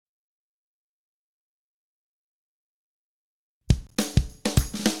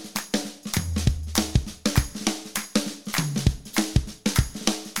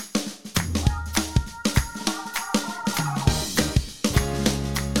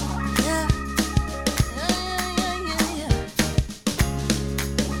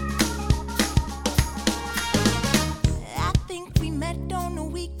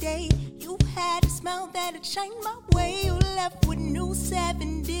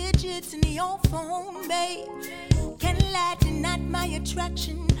digits in your phone, babe. Can't lie, not my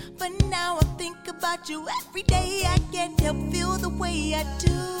attraction. But now I think about you every day. I can't help feel the way I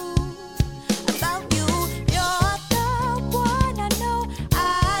do about you. You're the one I know.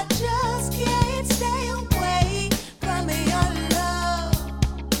 I just can't stay away from your love.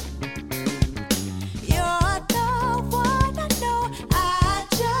 You're the one I know. I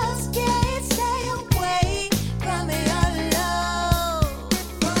just can't stay away from your love.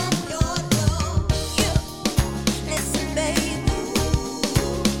 From your love. Yeah. Listen, baby.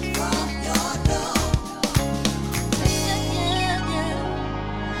 From your love. Yeah, yeah.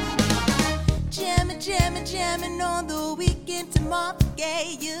 Jamming on the weekend to Marvin,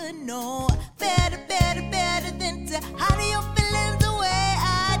 you know. Better than to hide your feelings away.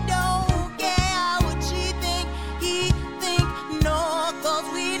 I don't care what she think, he think, no, 'cause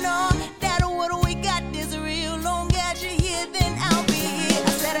we know that what we got is real. Long as you're here, then I'll be here.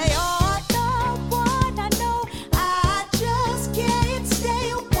 I said, you're the one I know. I just can't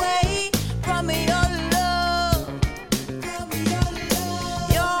stay away from your love. From your love.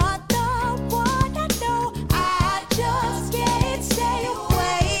 You're the one I know. I just can't stay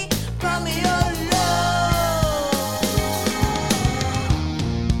away from your love.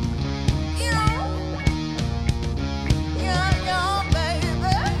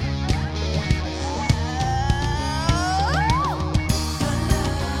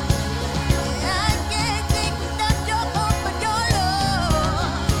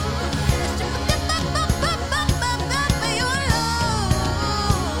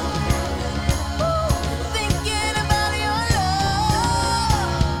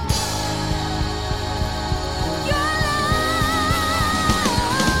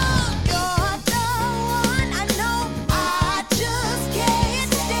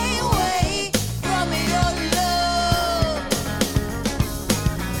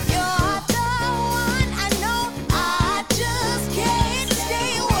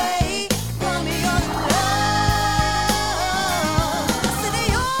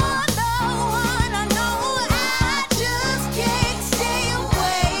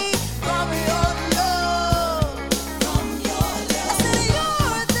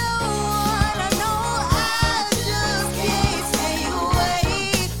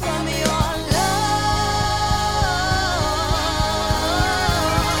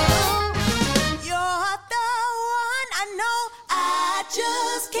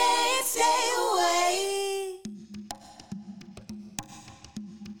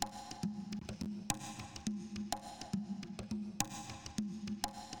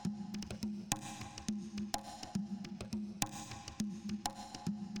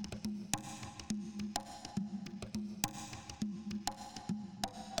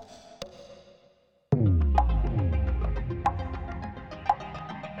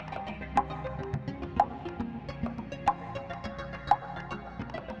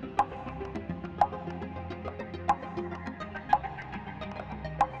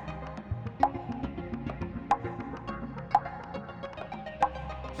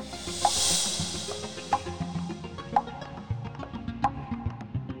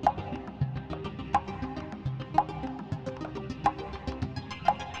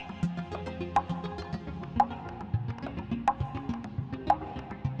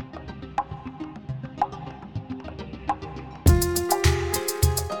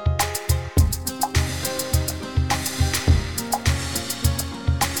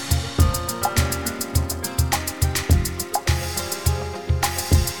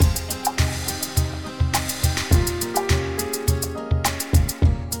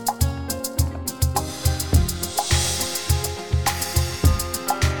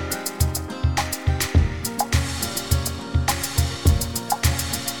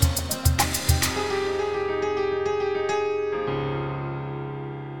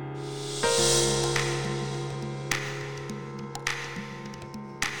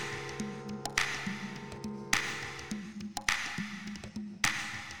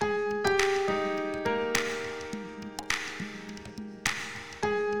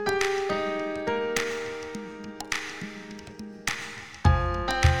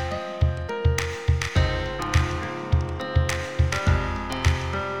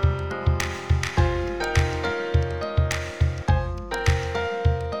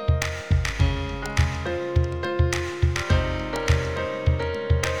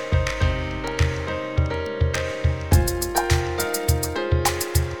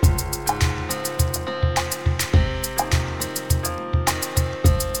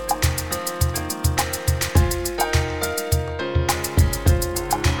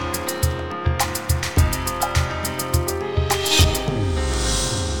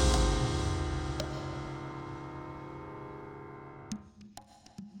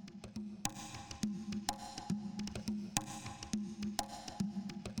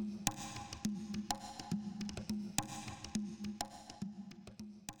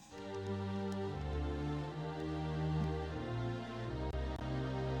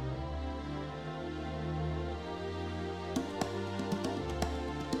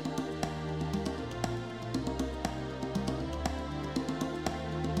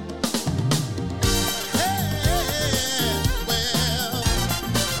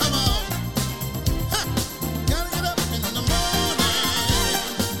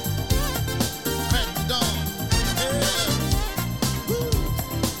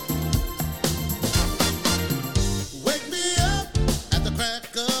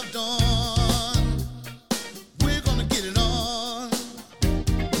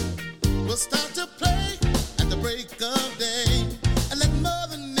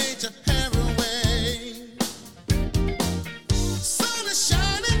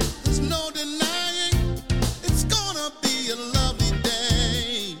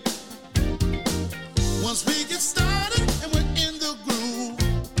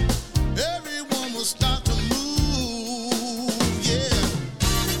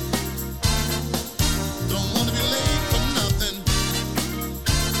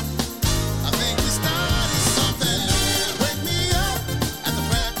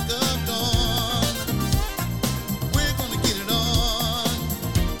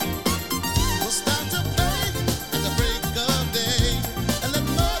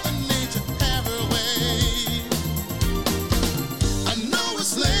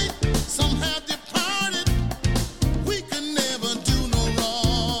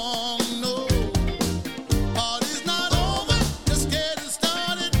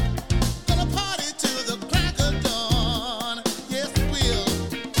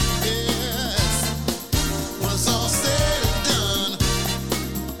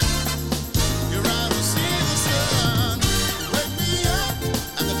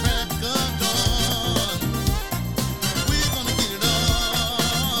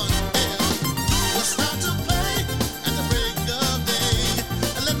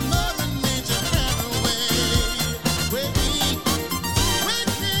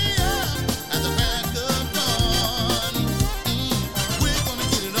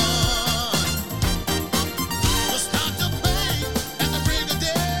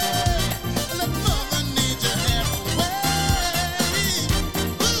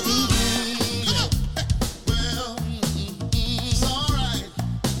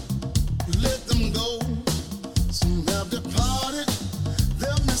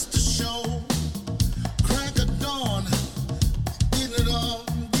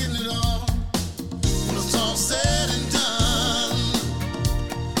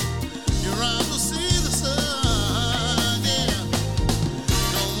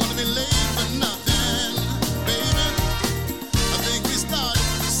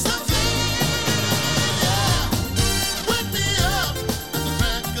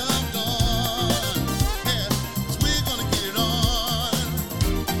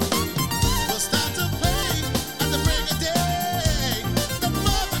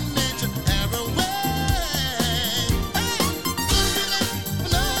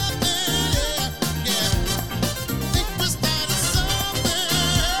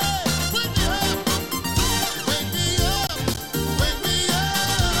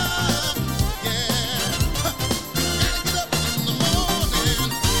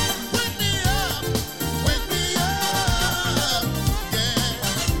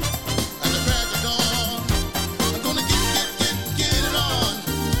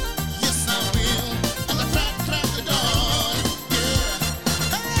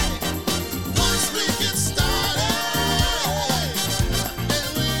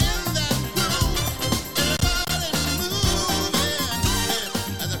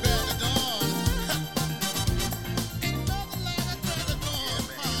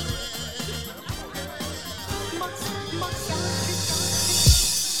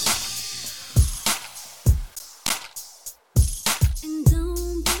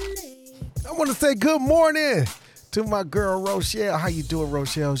 to say good morning to my girl Rochelle. How you doing,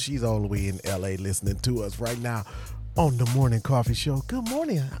 Rochelle? She's all the way in LA listening to us right now on the Morning Coffee Show. Good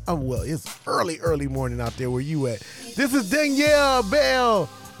morning. Well, it's early morning out there where you at. This is Danielle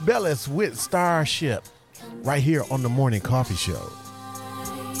Bellis with Starship right here on the Morning Coffee Show.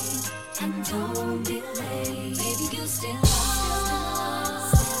 And don't be late, baby, you still are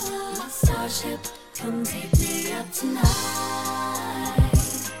my starship. Come take me up tonight.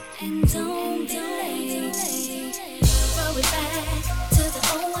 And don't be late, throw it back to the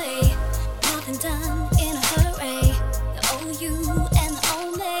old way. Nothing done in a hurry. The old you and the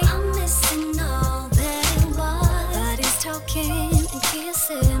old me. I'm missing all that it was. Bodies talking and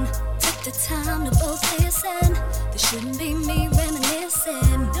kissing. Took the time to both listen. This shouldn't be me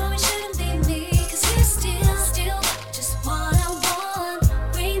reminiscing. No, it shouldn't be me, 'cause you still got just what I want.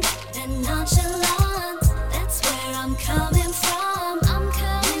 Green and nonchalant, that's where I'm coming from.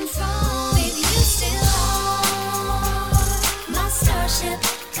 Baby, you still are my starship.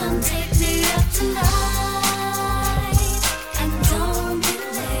 Come take me up tonight. And don't be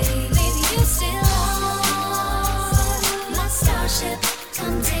late. Baby, you still are my starship.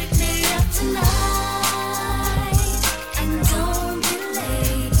 Come take me up tonight. And don't be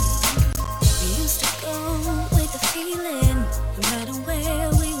late. We used to go with the feeling, no matter where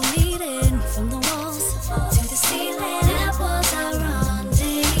we were meeting. From the walls to the ceiling, that was our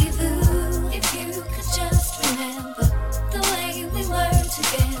rendezvous. If you could just remember the way we were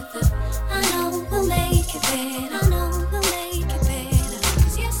together, I know we'll make it better.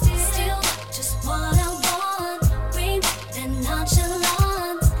 'Cause you still got just what I want. Green and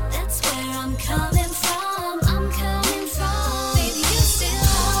nonchalant, that's where I'm coming from. Baby, you still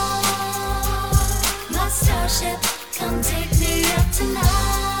are my starship. Come take me up tonight.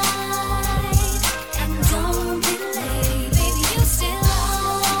 And don't be late. Baby, you still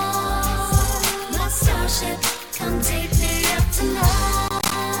are my starship. Come take me up tonight.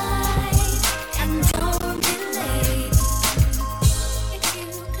 And don't be late. If you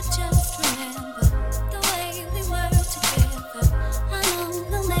could just remember the way we were together, I know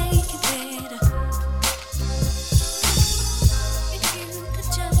we'll make it better. If you could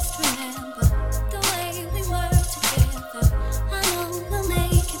just remember the way we were together, I know we'll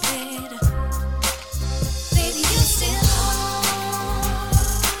make it better. Baby, you still are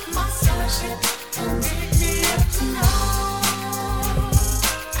my starship. Come take me up tonight.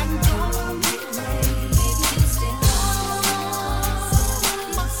 And don't be late. Baby, you still are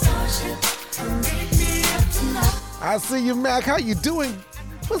my starship. Come take me up tonight. I see you, Mac. How you doing?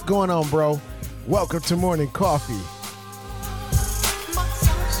 What's going on, bro? Welcome to Morning Coffee. My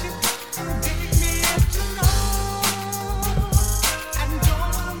starship. Come take me up tonight. And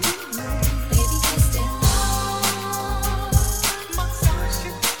don't be late. Baby, you still are my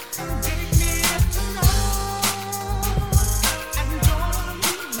starship. Come take me up tonight. And don't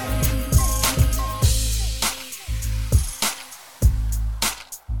be late. And don't be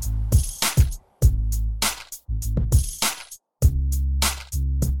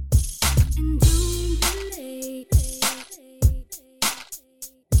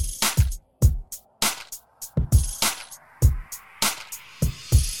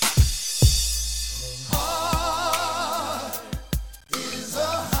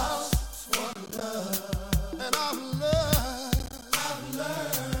And I've learned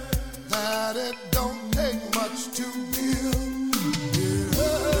that it don't take much to build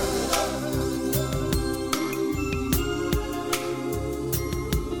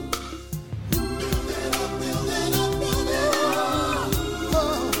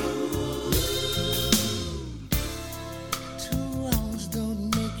Two wrongs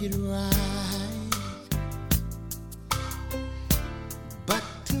don't make it right, but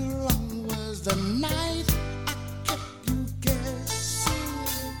too long was the night I kept you guessing.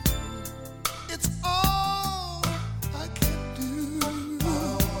 It's all I can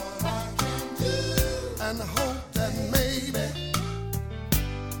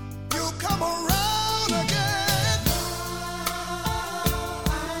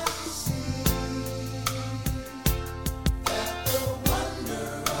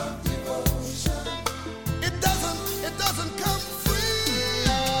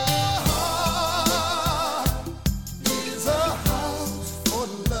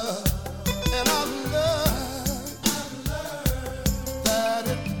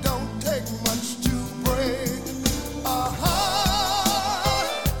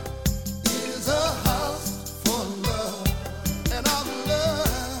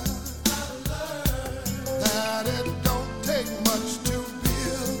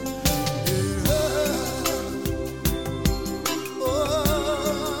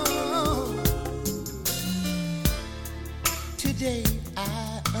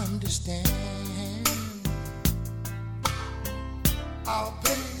understand. I'll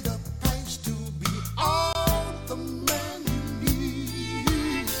pay the price to be all the man you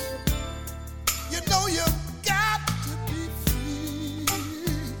need. You know you've got to be free.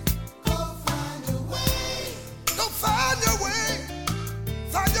 Go find your way. Go find your way.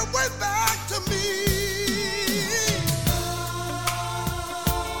 Find your way back to me.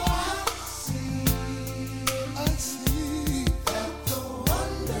 I see that the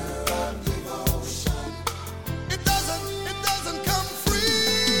wonder of devotion, it doesn't come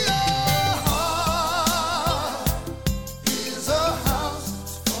free. Our heart is a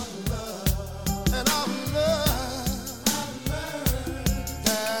house for love, and I've learned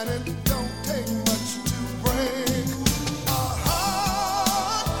that it don't take much to break. Our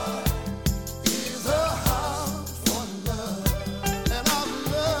heart is a house for love, and I've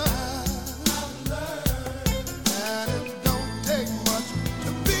learned that it don't take much to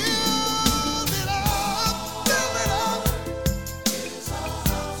build it up. Build it up. It's a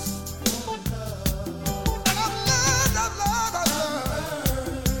house for love, and I've learned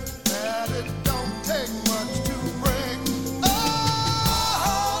that it don't take much to break. Our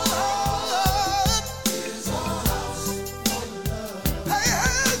heart is a house for love. Hey,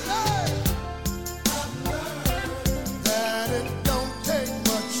 hey, hey. That it don't take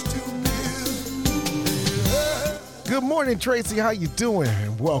much to build. Good morning, Tracy. How you doing?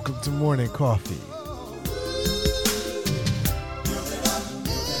 And welcome to Morning Coffee.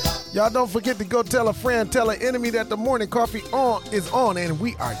 Y'all don't forget to go tell a friend, tell an enemy that the Morning Coffee is on, and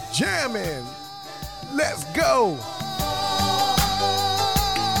we are jamming. Let's go.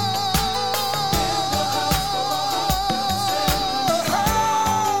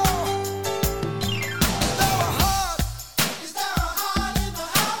 Is there a heart in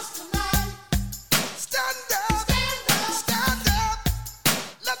the house tonight? Stand up, stand up.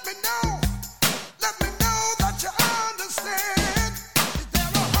 Let me know that you understand. Is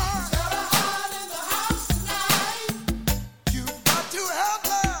there a heart in the house tonight? You've got to have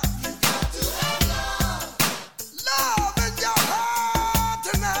love. Love in your heart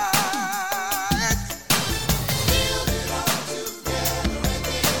tonight. Build it up together and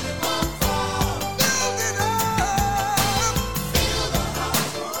get it on fire. Build it up. Build a house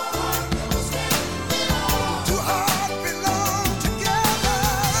for a heart that will stand it all. Two hearts belong together.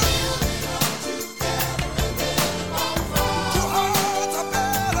 Build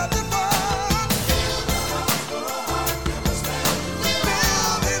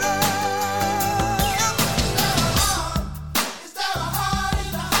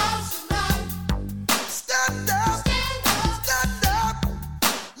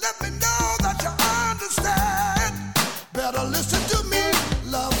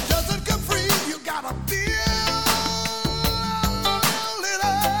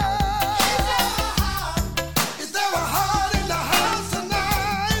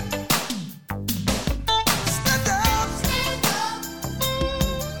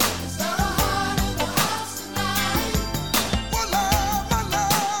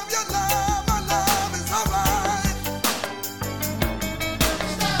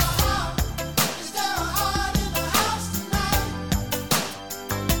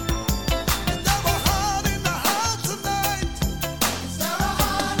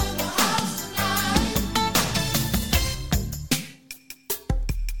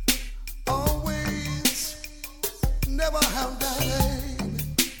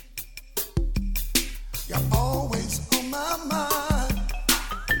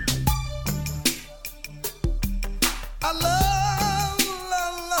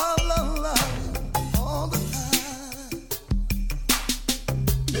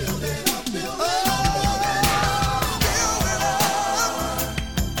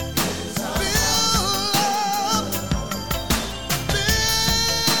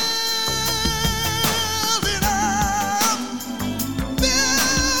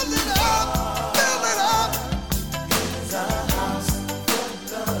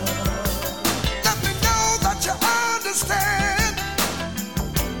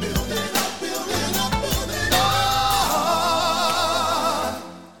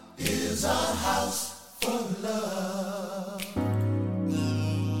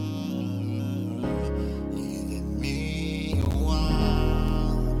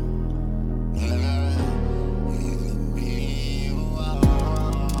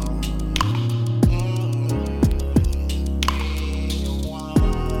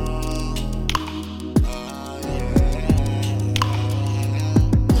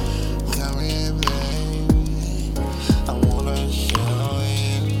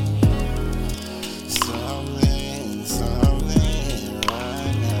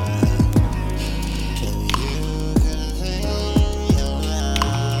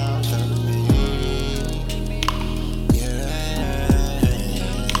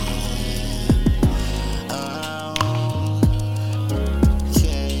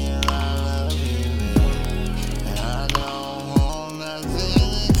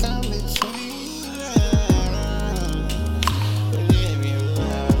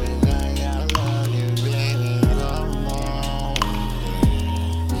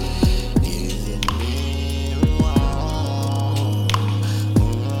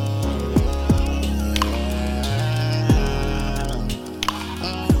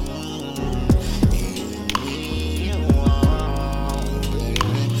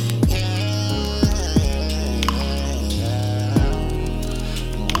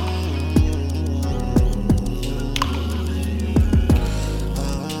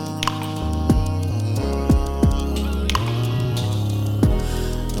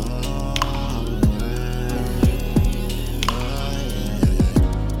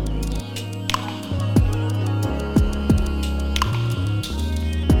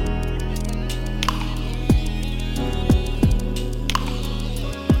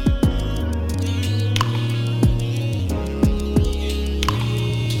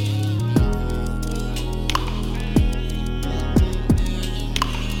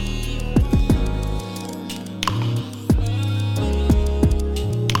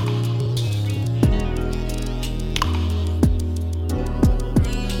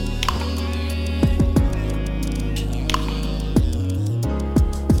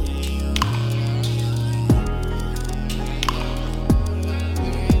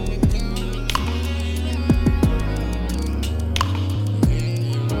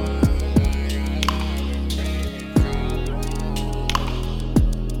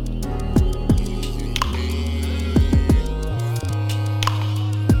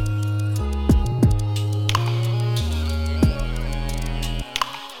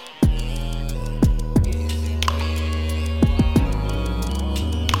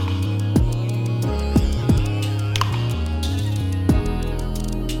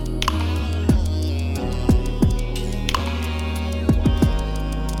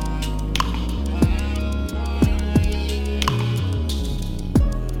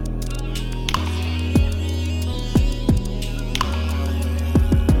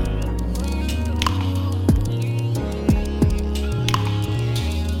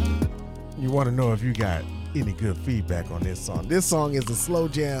want to know if you got any good feedback on this song. This song is a slow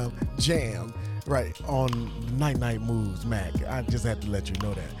jam right on Night Night Moves, Mac. I just had to let you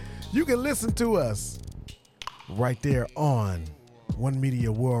know that. You can listen to us right there on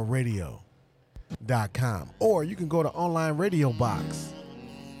OneMediaWorldRadio.com, or you can go to Online Radio Box.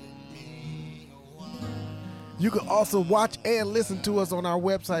 You can also watch and listen to us on our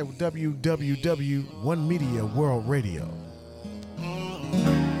website, www.OneMediaWorldRadio.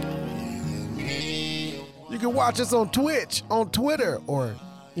 You can watch us on Twitch, on Twitter, or,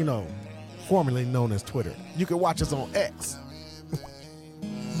 formerly known as Twitter. You can watch us on X.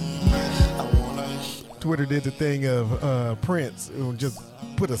 Twitter did the thing of Prince, who just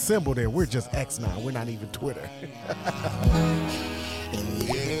put a symbol there. We're just X now. We're not even Twitter.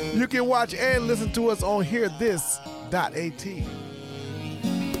 You can watch and listen to us on hearthis.at.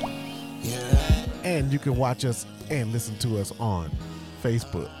 And you can watch us and listen to us on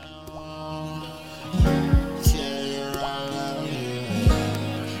Facebook.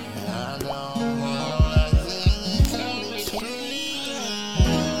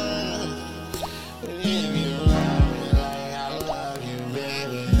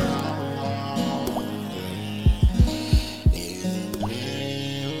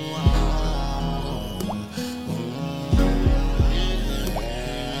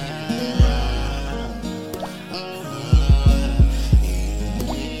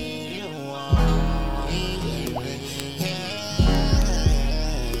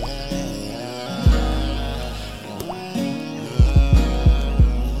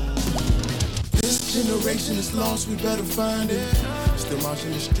 Is lost, we better find it. Still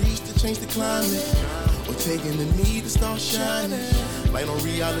marching the streets to change the climate. Or taking the knee to start shining. Light on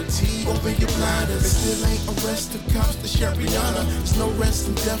reality, open your blinders. There still ain't arrest of cops to Shariana. There's no rest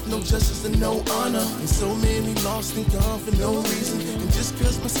in death, no justice and no honor. And so many lost and gone for no reason. And just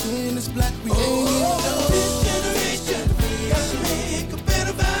cause my skin is black, we ain't even know. This generation got to make a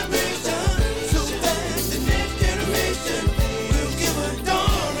better vibration. So that the next generation will give a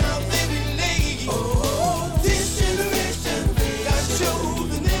darn how they relate.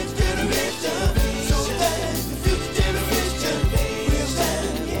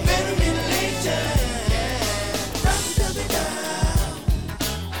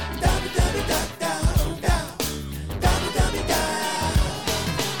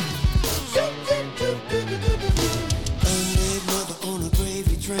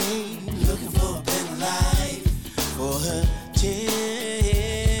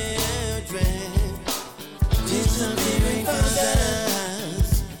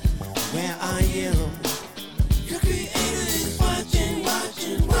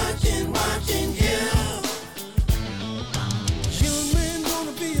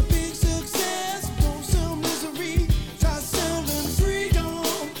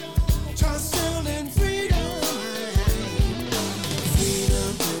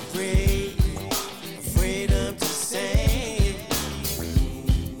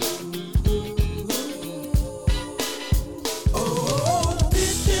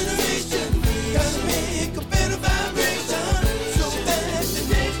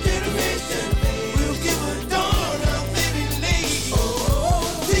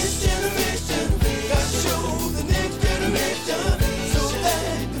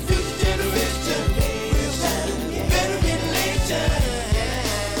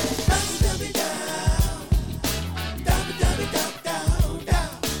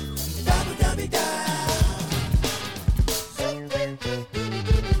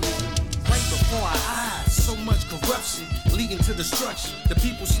 destruction. The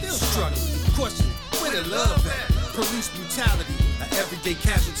people still struggling, questioning where the love at. Police brutality, an everyday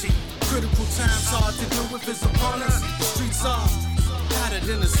casualty. Critical times hard to deal with is upon us. The streets are hotter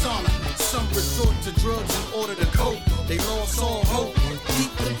than a sauna. Some resort to drugs in order to cope. They lost all hope.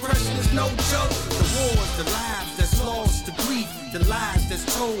 Deep depression is no joke. The wars, the lives that's lost, the grief, the lies that's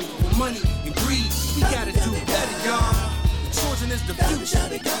told for money and greed. We gotta do better, y'all. Children is the future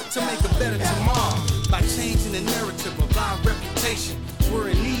to make a better tomorrow. By changing the narrative of our reputation,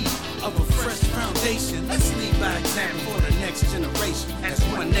 we're in need of a fresh foundation. Let's lead by example for the next generation. As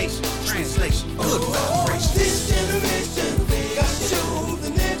one nation, translation, good vibration. This generation got to show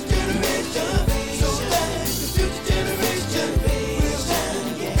the next generation, so that the future generation will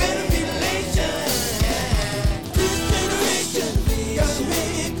stand better relation. This generation got to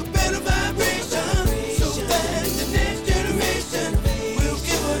make a better vibration, so that the next generation will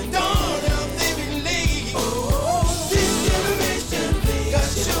give a darn how they relate. This generation got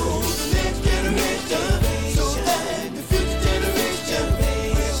to show the next generation, so that the future generation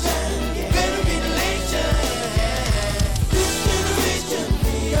will stand better relation.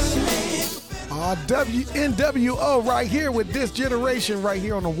 WNWO right here with this generation right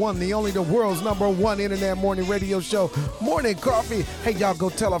here on the one, the only, the world's #1 internet morning radio show, Morning Coffee. Hey, y'all go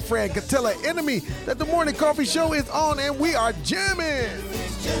tell a friend, go tell an enemy that the Morning Coffee show is on and we are jamming.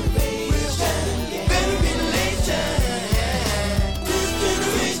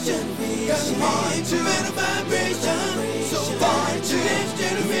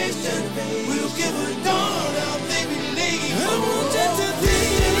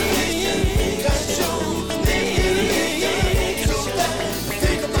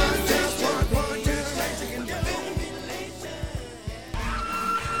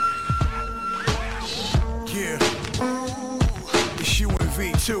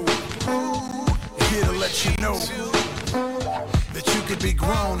 V2, here to let you know that you could be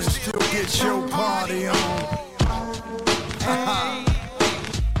grown and still get your party on.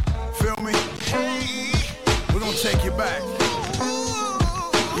 Feel me? We're gonna take you back.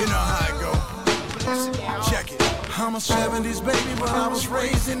 You know how it go. Check it. I'm a 70s baby, but I was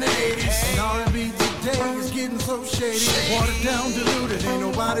raised in the 80s. And R&B today is getting so shady. Watered down, diluted, ain't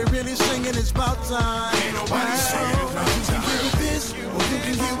nobody really singing, it's about time. Ain't nobody singing, it's about time. You can get with this, or you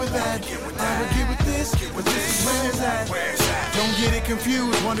can get with that. I would get with this, but this is where it's at. Don't get it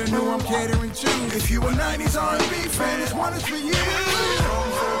confused, wondering who I'm catering to. If you a 90s R&B fan, this one is for you.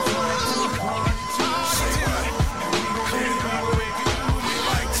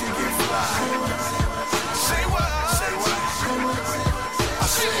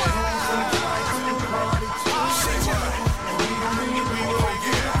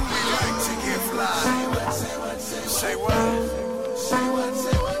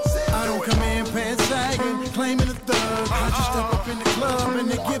 Claiming a thug, I just step up in the club and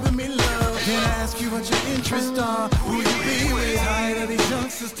they're giving me love. Can I ask you what your interests are? Who you be with? Tired of these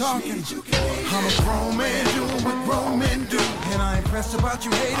youngsters talking. I'm a grown man doing what grown men do, and I ain't pressed about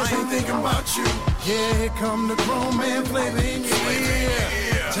you haters, ain't thinking about you. Yeah, here come the grown man flavor in your ear.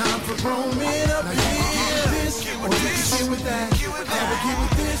 Time for grown men up here. This or you can get with that. Never get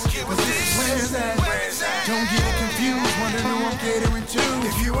with this, but this is where it's at. Don't get it confused, wondering who I'm catering to.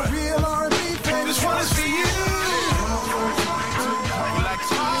 If you a real R&B fan, this one is for you.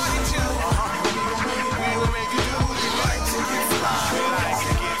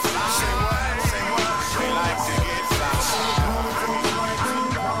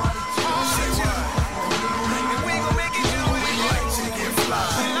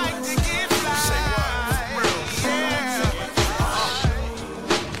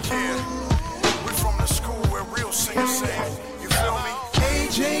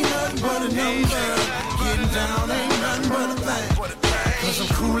 I'm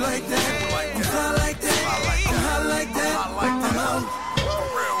cool like that, I'm fly like that, I'm hot like that, I'm out.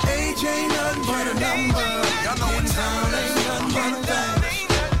 Age ain't nothing but a number. Getting down ain't nothing but a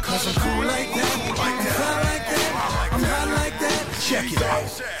fact. Cause I'm cool like that, I'm fly like that, I'm hot like that. Check it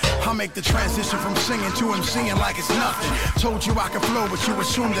out. I make the transition from singing to MCing like it's nothing. Told you I could flow, but you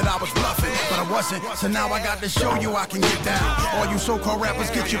assumed that I was bluffing. But I wasn't, so now I got to show you I can get down. All you so-called rappers,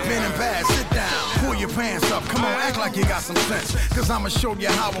 get your pen and pad, sit down. Pull your pants up, come on, act like you got some sense. Cause I'ma show you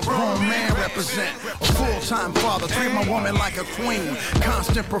how a grown man represent. A full-time father, treat my woman like a queen.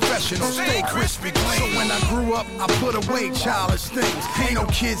 Constant professional, stay crispy clean. So when I grew up, I put away childish things. Ain't no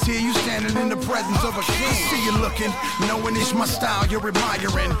kids here, you standing in the presence of a king. See you looking, knowing it's my style, you're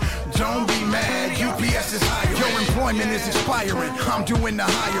admiring. Don't be mad, UPS is hiring. Your employment is expiring, I'm doing the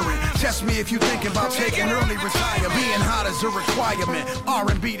hiring. Test me if you think about taking early retirement. Being hot is a requirement,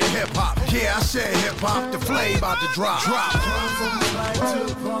 R&B to hip-hop. Yeah, I said hip-hop, the flame about to drop.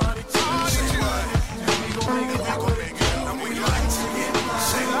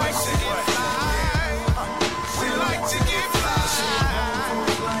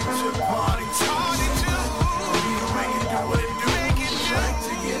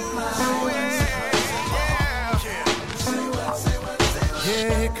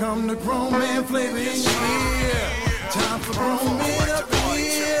 Come the grown man flavor in here. Time for grown men up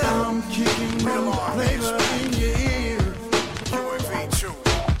here. I'm kicking real flavor in your ear. UAV2.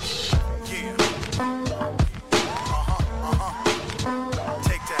 Yeah.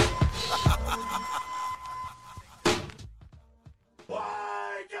 Take that.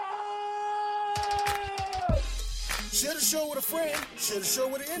 Share the show with a friend, share the show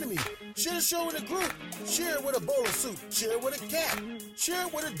with an enemy, share the show with a group, share it with a bowl of soup, share it with a cat, share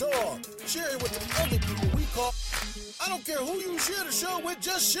it with a dog, share it with the other people we call. I don't care who you share the show with,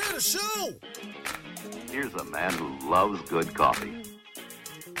 just share the show. Here's a man who loves good coffee.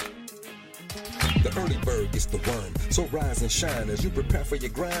 The early bird gets the worm, so rise and shine as you prepare for your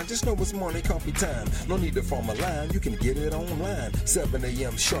grind. Just know it's morning coffee time. No need to form a line, you can get it online. 7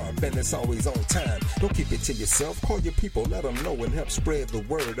 a.m. sharp, and it's always on time. Don't keep it to yourself, call your people, let them know, and help spread the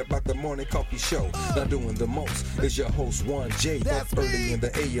word about the morning coffee show. Now doing the most is your host 1J. That's Up early me. in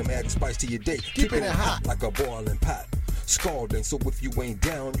the AM, add spice to your day. Keeping it hot. like a boiling pot. Scalding, so if you ain't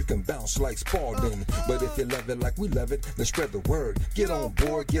down, you can bounce like Spalding. But if you love it like we love it, then spread the word. Get on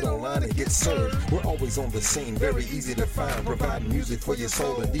board, get online, and get served. We're always on the scene, very easy to find. Providing music for your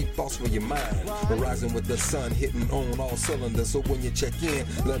soul and deep thoughts for your mind. Rising with the sun, hitting on all cylinders. So when you check in,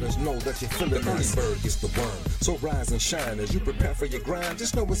 let us know that you're feeling the early bird gets the worm. So rise and shine as you prepare for your grind.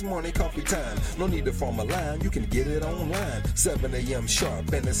 Just know it's morning coffee time. No need to form a line, you can get it online. 7 a.m.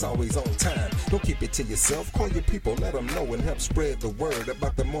 sharp, and it's always on time. Don't keep it to yourself, call your people, let them know, and help spread the word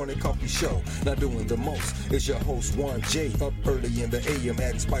about the morning coffee show. Now doing the most is your host 1J. Up early in the AM,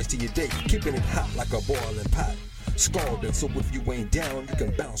 adding spice to your day. Keeping it hot like a boiling pot. Scalding, so if you ain't down, you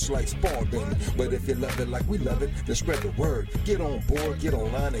can bounce like Spalding. But if you love it like we love it, then spread the word. Get on board, get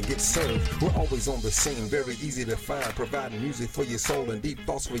online, and get served. We're always on the scene, very easy to find. Providing music for your soul and deep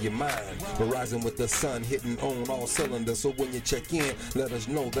thoughts for your mind. We're rising with the sun, hitting on all cylinders. So when you check in, let us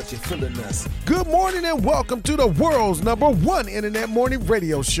know that you're feeling us. Good morning and welcome to the world's #1 internet morning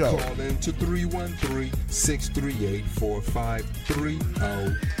radio show. Call in to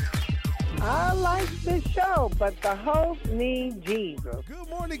 313-638-4530. I like the show, but the host needs Jesus. Good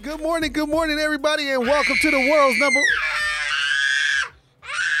morning, good morning, good morning, everybody, and welcome to the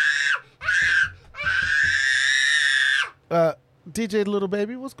world's DJ Little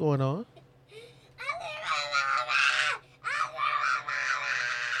Baby, what's going on?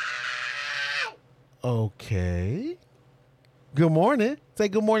 Okay. Good morning. Say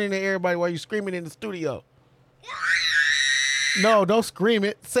good morning to everybody while you're screaming in the studio. No, don't scream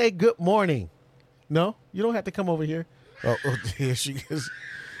it. Say good morning. No, you don't have to come over here. Oh, here she is.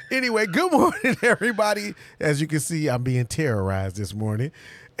 Anyway, good morning, everybody. As you can see, I'm being terrorized this morning.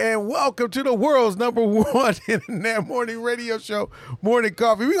 And welcome to the world's #1 internet morning radio show, Morning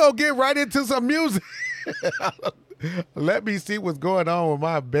Coffee. We're going to get right into some music. Let me see what's going on with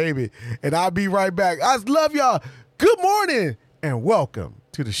my baby. And I'll be right back. I love y'all. Good morning and welcome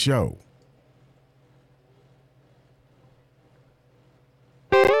to the show.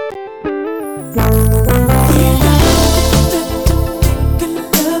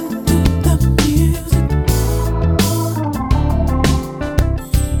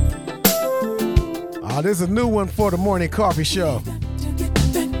 This is a new one for the Morning Coffee Show.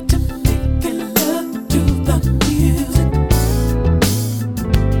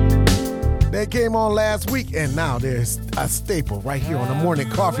 They came on last week, and now there's a staple right here on the Morning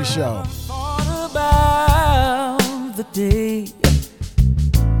Coffee Show. Thought about the day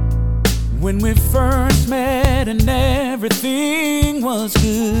when we first met and everything was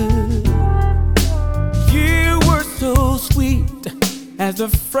good. You were so sweet as the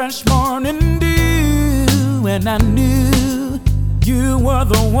fresh morning dew, and I knew you were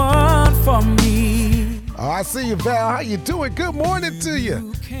the one for me. Oh, I see you, Val. How you doing? Good morning to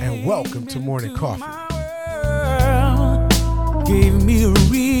you, and welcome to Morning Coffee. Gave me a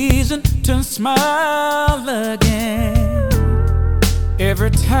reason to smile again.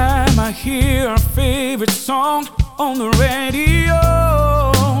 Every time I hear our favorite song on the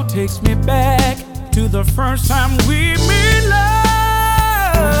radio, takes me back to the first time we made love.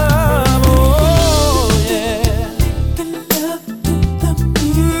 Oh, yeah.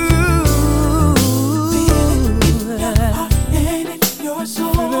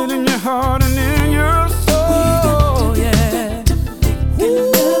 Feel it in your heart and in your soul, yeah.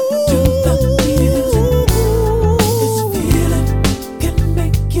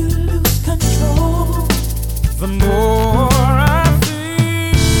 The more I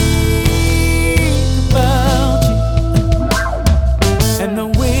think about you and the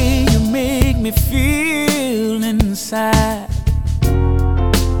way you make me feel inside,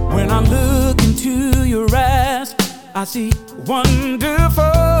 when I look into your eyes, I see wonderful.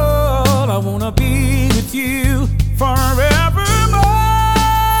 I wanna be with you forevermore.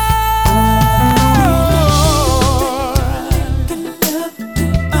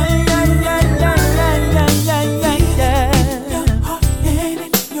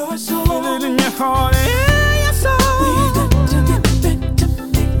 Feel it in your heart and in your soul. We got to get back to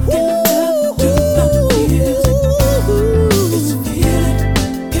making love to the music. This feeling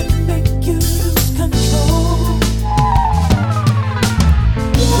can make you lose control.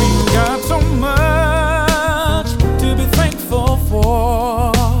 We got so much to be thankful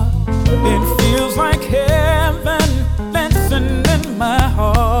for. It feels like heaven dancing in my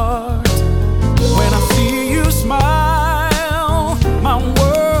heart.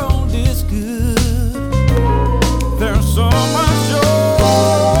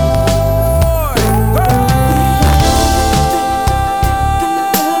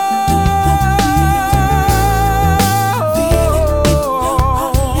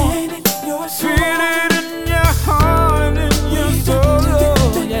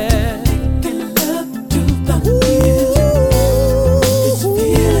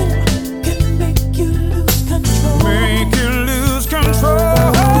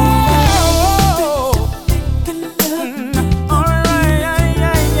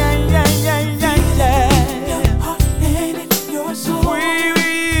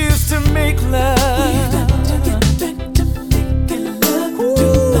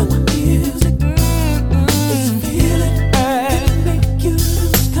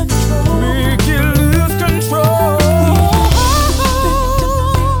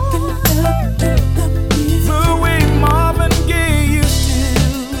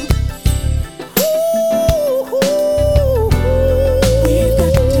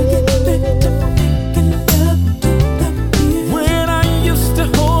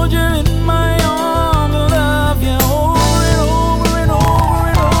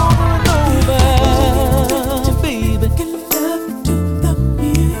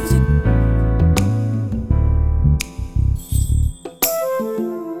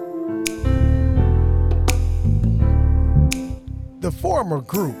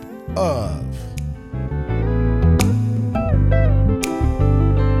 group of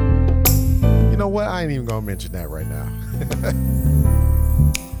you know what? I ain't even gonna mention that right now.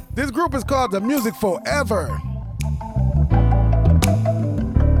 This group is called The Music Forever.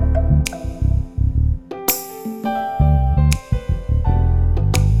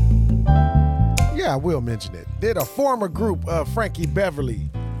 Yeah, I will mention it. They're a former group of Frankie Beverly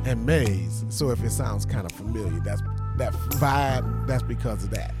and Maze. So if it sounds kind of familiar, that's that vibe, that's because of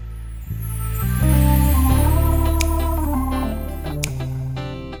that.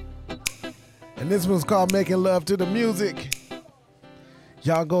 And this one's called Making Love to the Music.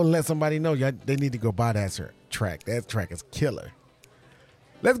 Y'all go and let somebody know they need to go buy that track. That track is killer.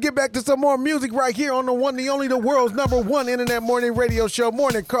 Let's get back to some more music right here on the one, the only, the world's #1 internet morning radio show,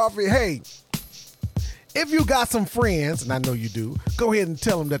 Morning Coffee. Hey, if you got some friends, and I know you do, go ahead and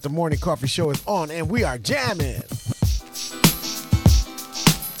tell them that the Morning Coffee Show is on and we are jamming.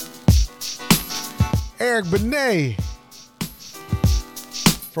 Eric Benet,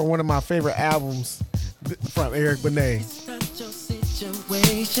 from one of my favorite albums from Eric Benet.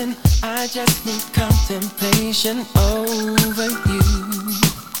 Situation, I just need contemplation over you.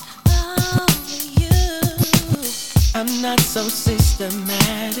 I'm not so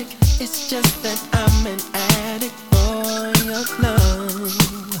systematic, it's just that I'm an addict for your love.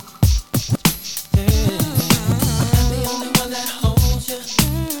 I'm the only one that holds you.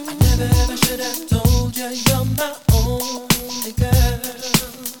 I never ever should have told you you're my only girl.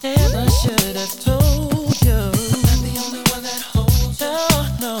 Never should have told you. I'm the only one that holds you.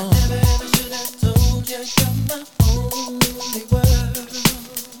 No, I never ever should have told you you're my only world.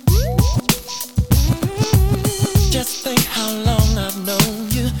 Just think how long I've known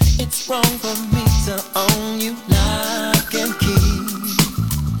you. It's wrong for me to own you. Lock and key.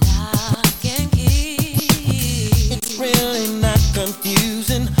 Lock and key. It's really not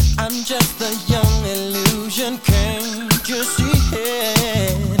confusing. I'm just a young illusion. Can't you see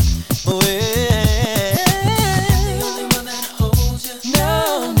it? Well, I'm the only one that holds you.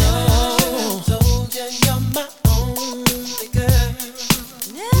 No, no. I should have told you you're my only girl.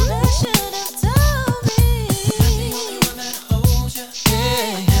 Never should have told me. I'm the only one that holds you.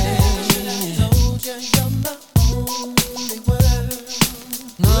 Yeah, yeah. I should have told you you're my only world.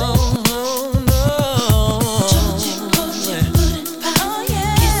 No, no, no. Don't you put it, oh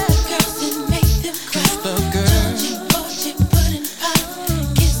yeah. Kiss the girls and make them cry. Kiss the girls. Don't you put it,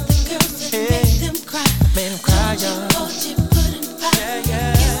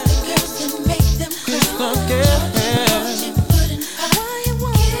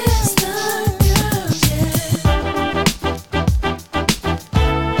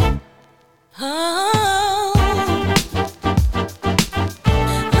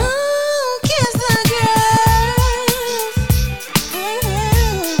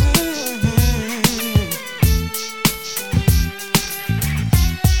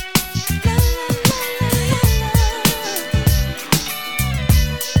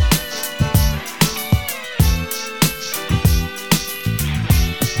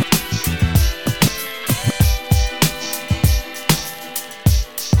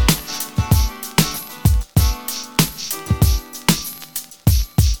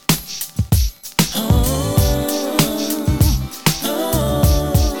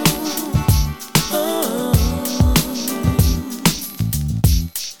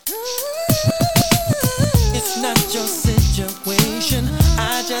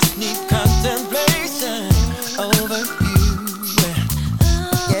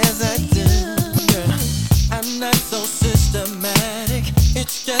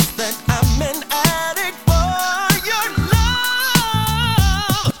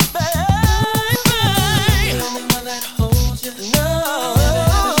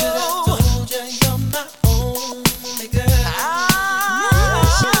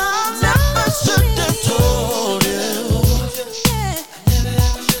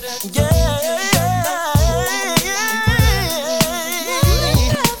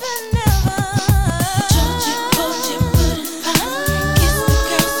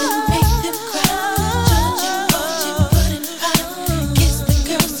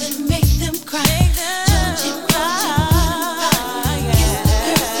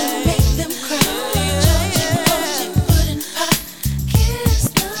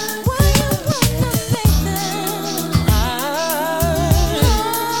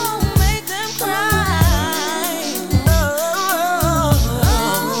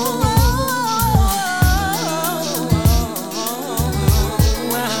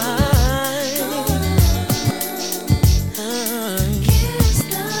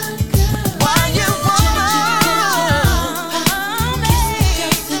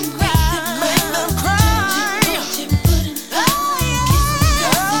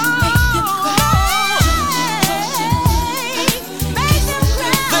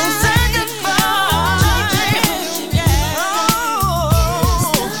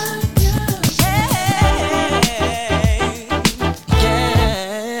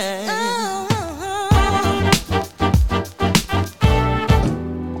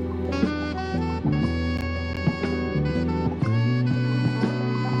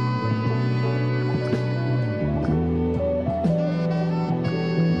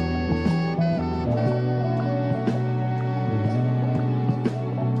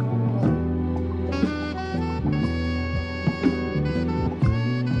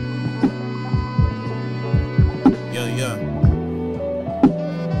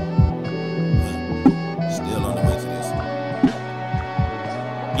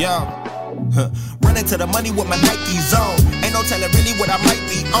 Running to the money with my Nikes on. Ain't no telling really what I might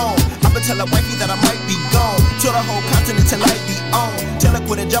be on. I'ma tell her wifey that I might be gone. To the whole continent till I be on. Tell her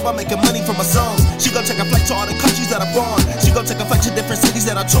quit a job, I'm making money from my songs. She gon' take a flight to all the countries that I'm born. She gon' take a flight to different cities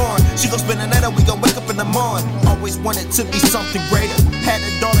that I torn. She gon' spend the night and we gon' wake up in the morning. Always wanted to be something greater. Had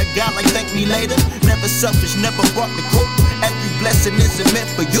a daughter, God like thank me later. Never selfish, never brought the cook. Every blessing isn't meant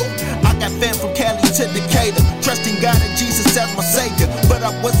for you. I got fam from Cali to Decatur. Trusting God and Jesus as my savior. But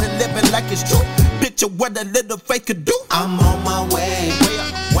I wasn't living like it's true. Picture what a little faith could do. I'm on my way. Way up,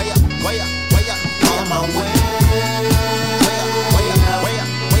 way up, way up, way up. On my way. Way up, way up, way up,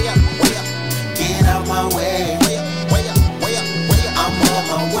 way up, way up. Get out my way. Way up, way up, way up, way up. I'm on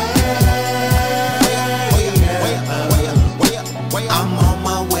my way. Way up, way up, way up, way up, way up, way up. I'm on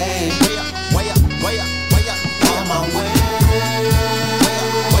my way. Way up, way up, way up, way up. On my way.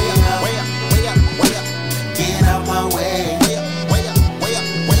 Way up, way up, way up, way up. Get out my way. Way up, way up, way up,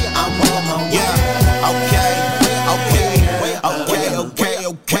 way up. I'm on my way. Yeah, okay,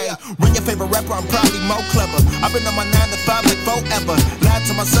 okay. Run your favorite rapper, I'm probably more clever. I've been on my 9 to 5 like forever. Lied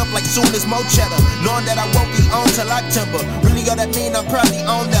to myself like soon as more cheddar. Knowing that I won't be on till October. Really all that mean I'm probably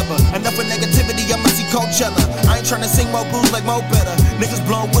on never. Enough of negativity, I'ma see Coachella. I ain't tryna sing more blues like Mo Better. Niggas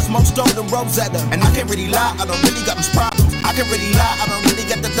blow what's more stone than Rosetta. And I can't really lie, I don't really got these problems. I can really lie, I don't really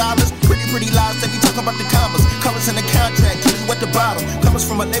got the dollars. Pretty lies that we talk about the commas. Colors in the contract, keep you at the bottom. Comers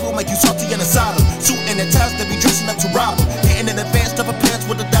from a label make you salty and asylum. Suit and the ties that be dressing up to rob 'em. Hitting in advance, stuff a pants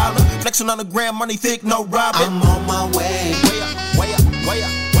with a dollar. Flexing on the gram, money thick, no robbing. I'm on my way. Way up, way up, way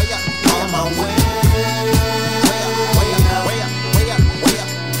up, way up. On my way. Way up, way up, way up, way up, way up.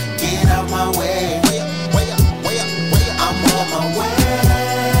 Get out my way. Way up, way up, way up, way up. I'm on my way.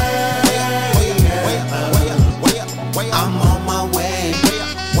 Way up, way up, way up, way up, way up, way up. I'm on my way. Way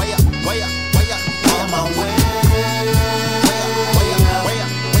up, way up, way up, way up. On my way. Way up, way up, way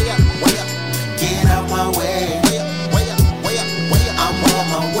up, way up, way up. Get out my way. Way up, way up, way up, way up. I'm on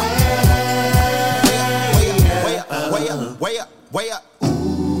my way. Way up, way up, way up, way up.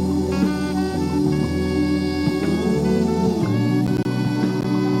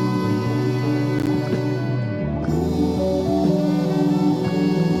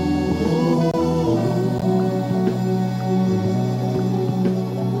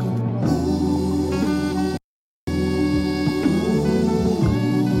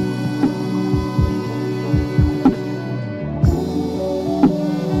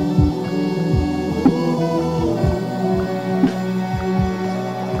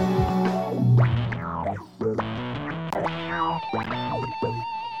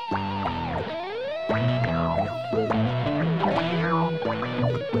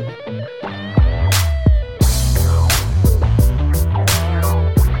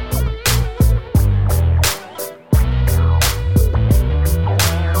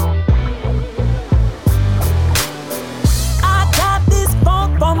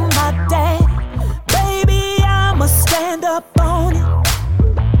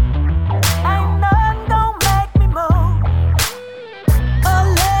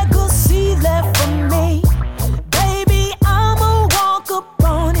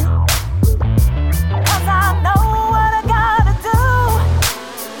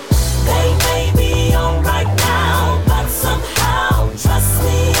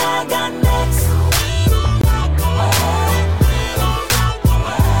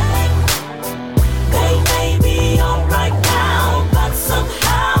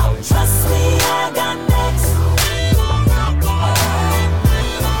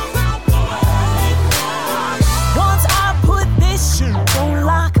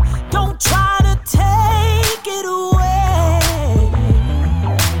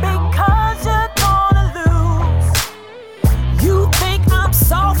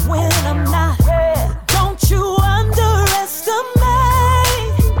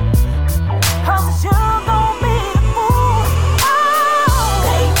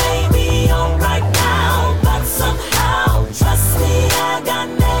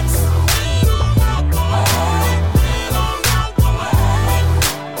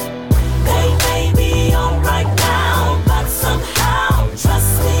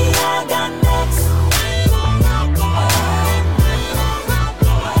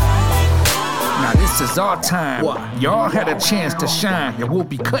 is our time. Y'all had a chance to shine, and we'll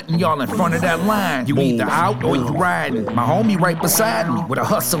be cutting y'all in front of that line. You either out or you riding. My homie right beside me with a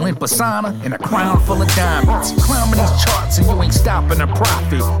hustling persona and a crown full of diamonds. Climbing these charts and you ain't stopping a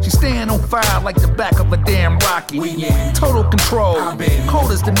profit. She's staying on fire like the back of a damn rocket. We in total control,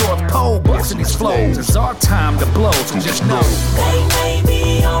 cold as the North Pole, busting these flows. It's our time to blow, so just know they may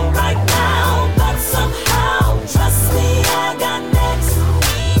be on right now, but somehow, trust me, I got next.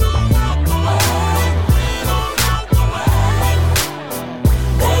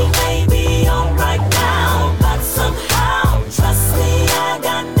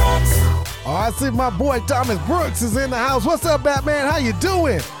 I see my boy Thomas Brooks is in the house. What's up, Batman? How you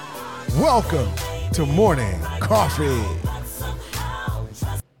doing? Welcome to Morning Coffee.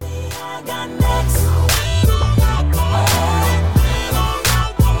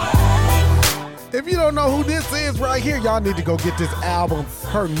 If you don't know who this is right here, y'all need to go get this album.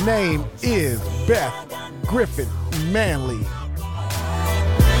 Her name is Beth Griffin Manley.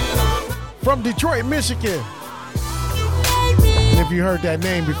 From Detroit, Michigan. And if you heard that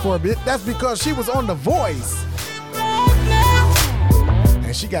name before, that's because she was on The Voice.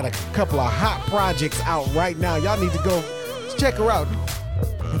 And she got a couple of hot projects out right now. Y'all need to go check her out.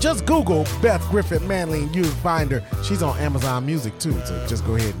 Just Google Beth Griffin Manley and you'll find her. She's on Amazon Music too, so just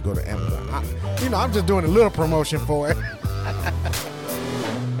go ahead and go to Amazon. I'm just doing a little promotion for it.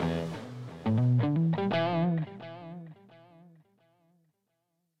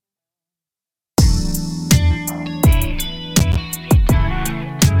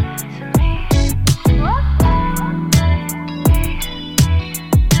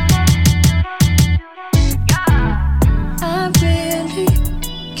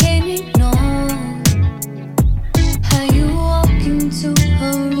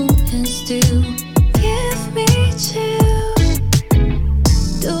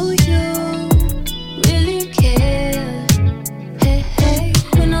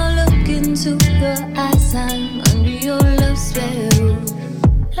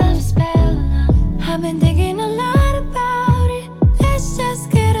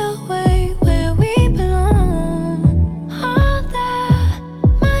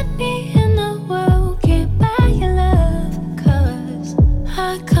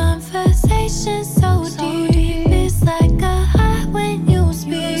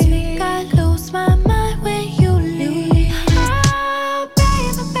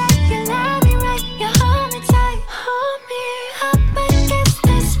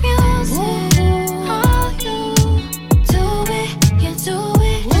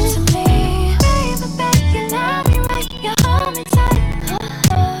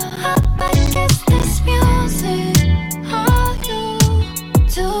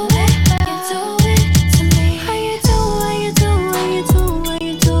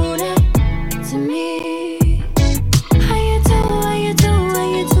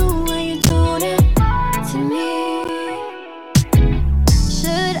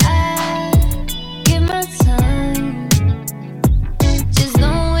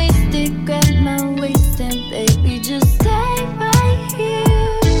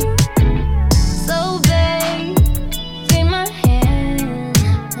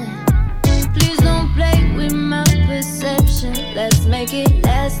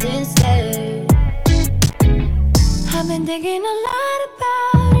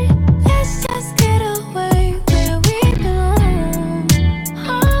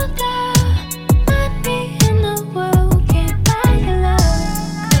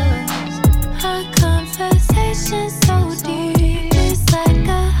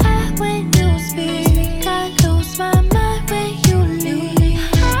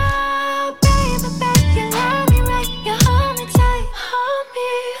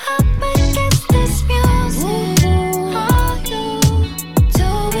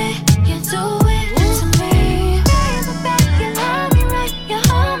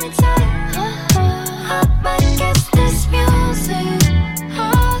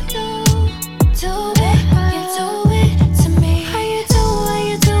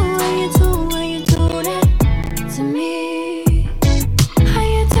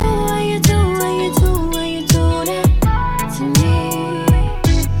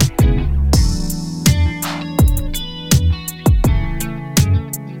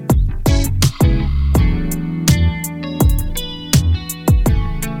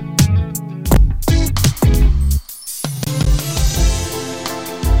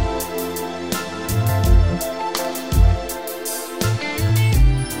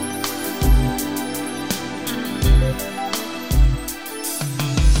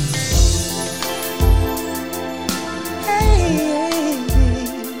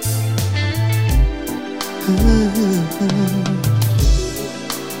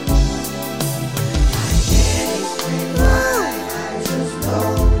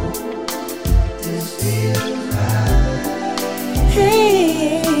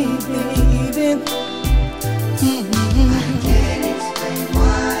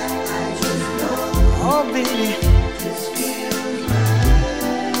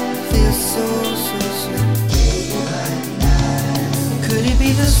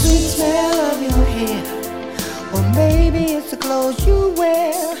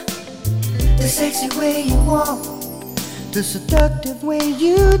 The seductive way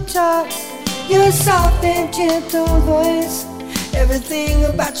you talk, Your soft and gentle voice, everything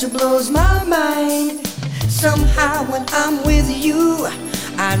about you blows my mind. Somehow when I'm with you,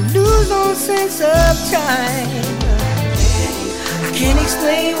 I lose all sense of time. I can't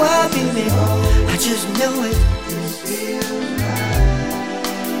explain why, baby, I just know it.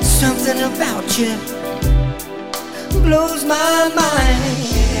 Something about you blows my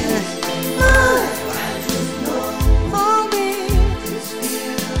mind. Oh, baby,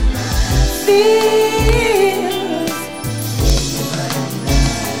 feels.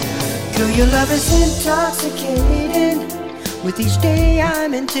 Girl, your love is intoxicating. With each day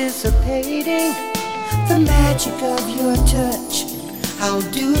I'm anticipating the magic of your touch. How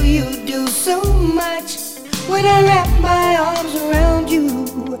do you do so much? When I wrap my arms around you,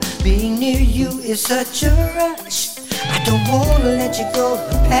 being near you is such a rush. I don't wanna let you go,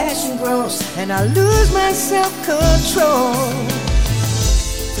 the passion grows and I lose my self-control.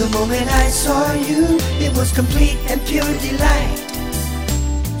 The moment I saw you, it was complete and pure delight.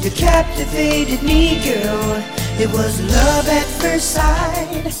 You captivated me, girl, it was love at first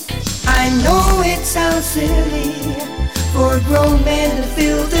sight. I know it sounds silly for a grown man to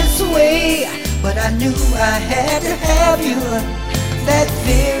feel this way, but I knew I had to have you that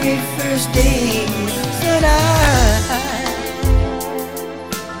very first day. Said I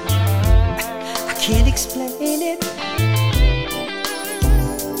can't explain it.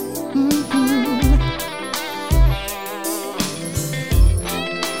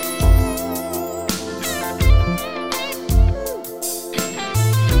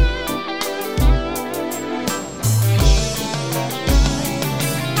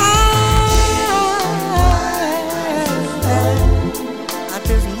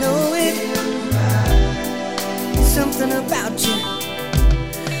 About you,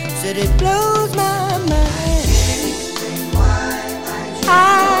 said it blows my mind. I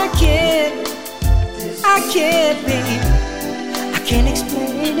can't, babe, I can't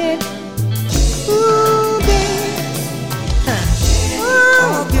explain it. Ooh, babe,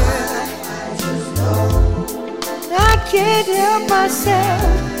 oh, girl, I can't help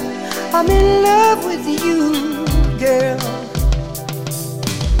myself. I'm in love with you, girl.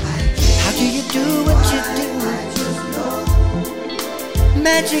 How do you do what you do?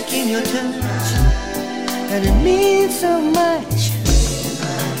 Magic in your touch, and it means so much.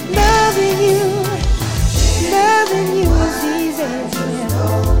 Loving you is easy.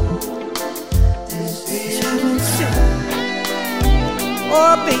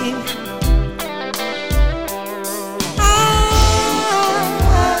 Oh, baby.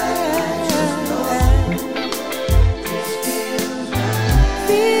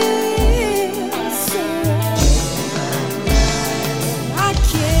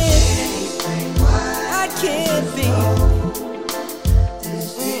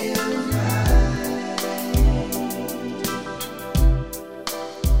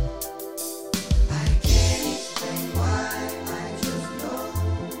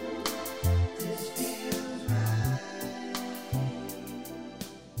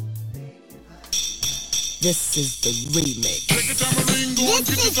 This is the remix.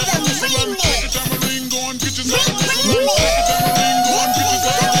 This is the remix.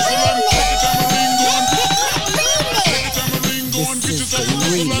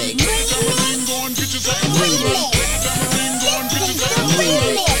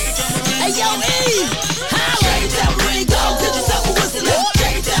 Hey, yo, E! Shake it down, ring, go, get yourself a whistle.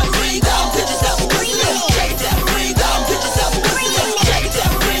 Shake it down, ring, go, get yourself a whistle. Shake it down, ring, go, get yourself a whistle. Shake it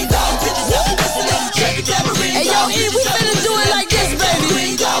down, ring, go, get yourself a whistle. Shake it down, ring, hey, yo, E, we finna do it like this, baby.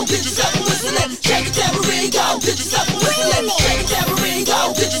 Ring, go, get yourself a whistle. Shake it down, ring, go, get yourself a whistle. Shake it down, ring,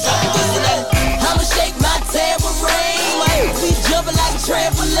 go, get yourself a whistle. I'ma shake my tambourine. We jumping like a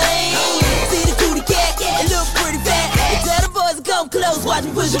trampoline. See the cutie cat, it look pretty fat. Tell the boys to come close, watch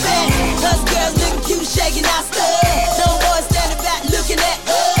me push it back. Us girls looking cute, shaking our stuff. Some boys standing back looking at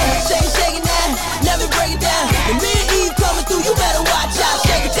us. Shaking that, let me break it down. And me and Eve coming through, you better watch out.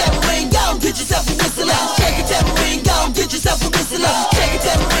 Shake it, tambourine, go, get yourself a whistle. Shake it, tambourine, go, get yourself a whistle. Shake it,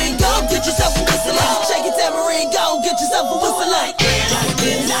 tambourine, go, get yourself a whistle. Shake it, tambourine, go, get yourself a whistle.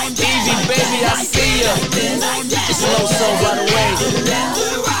 Easy, baby, I see ya. It's low soul right away.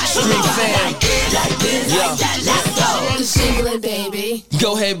 Street fam. Yeah. Baby.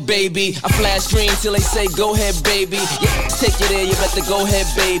 Go ahead, baby. I flash dreams till they say go ahead, baby. Yeah, take you there, you better go ahead,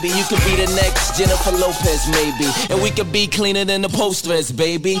 baby. You could be the next Jennifer Lopez, maybe. And we could be cleaner than the post-dress,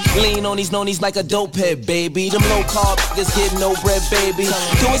 baby. Lean on these nonies like a dope head, baby. Them low carb niggas get no bread, baby.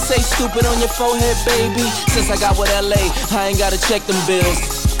 Do it say stupid on your forehead, baby? Since I got with LA, I ain't gotta check them bills.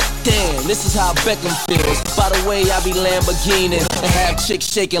 Damn, this is how Beckham feels. By the way, I be Lamborghini and have chicks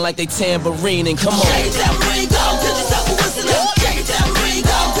shaking like they tambourining. Come on. Shake it down, Ringo, get yourself a whistling. Shake it down,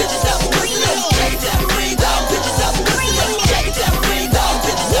 Ringo, get yourself a whistling. Shake it down, Ringo, get yourself a whistling. Shake it down, Ringo,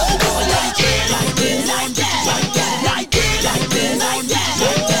 get yourself a whistling. Like this, like that, like that, like this, like this, like that,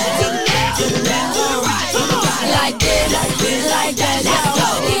 like that. To the left, to the left, to the right. Like this, like this, like that. Let's go.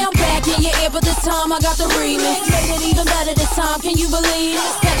 Yeah, I'm back in your ear, but this time I got the remix. Made it even better this time, can you believe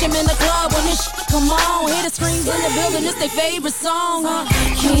it? Catch 'em in the club when this shit come on. Hear the screams in the building, it's their favorite song.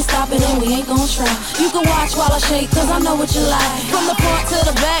 Can't stop it and we ain't gon' try. You can watch while I shake, cause I know what you like. From the front to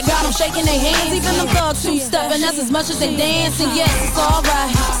the back, got 'em shaking their hands. Even them thugs two-stepping, that's as much as they dance. And yes, it's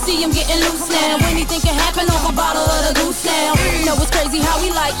alright. See 'em getting loose now. Anything can happen off a bottle of the goose now. You know it's crazy how we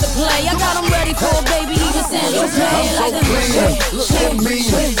like to play. I got 'em ready for a baby, even Sandra Day. Like the Look at me,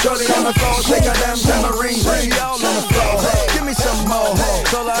 Shorty on the floor, shake her damn tambourine. She all on the floor, hey, give me some more.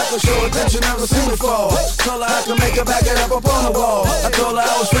 Told her I could show attention, never seen before. Told her I could make her back it up on the wall. I told her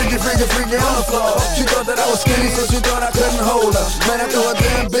I was freaky, freaky, freaky on the floor. She thought that I was skinny, so she thought I couldn't hold her. Man, I threw a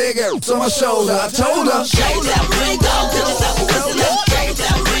damn big ass on my shoulder. I told her, shake it down, Ringo, get yourself a whistling. Shake it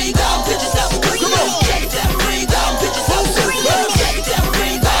down, Ringo, get yourself a whistling. Shake it down, Ringo, get yourself a whistling. Shake it down,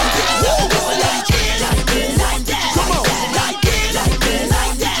 Ringo, get yourself a whistling. Like this, like that, like that, like this, like this,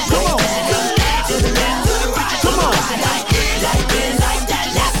 like that. Come on, to the left, to the left, to the right. Come on, like this, like this, like that.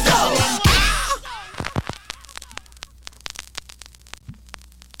 Let's go.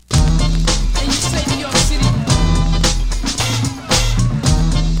 And you say New York City.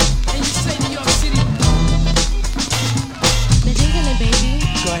 And you say New York City. The jiggling, baby.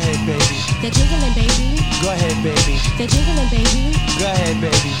 Go ahead, baby. The jiggling, baby. Go ahead, baby. The jiggling, baby. Go ahead,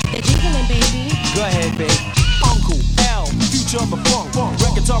 baby. The jiggling, baby. Go ahead, baby. Uncle L, future of the funk.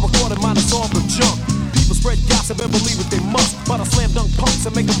 Records are recorded minus all the junk. People spread gossip and believe what they must. But I slam dunk punks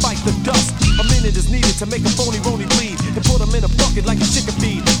and make them bite the dust. A minute is needed to make a phony rony bleed. And put them in a bucket like a chicken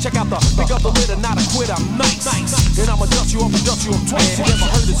feed. Check out the pick up the litter, not a quitter. I'm nice. And I'ma dust you up and dust you up twice. You never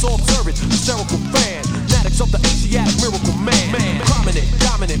heard this all observant, hysterical fan. Fanatics of the Asiatic miracle man. Prominent,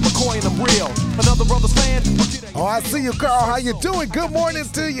 dominant, McCoy and I'm real. Another brother's fan. Oh, I see you, Carl. How you doing? Good morning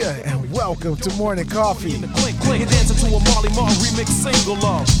to you, and welcome to Morning Coffee. Clink, dancing to a Marley Marl remix single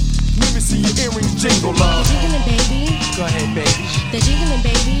love. Let me see your earrings jingle love. The jiggling, baby. Go ahead, baby. The jiggling,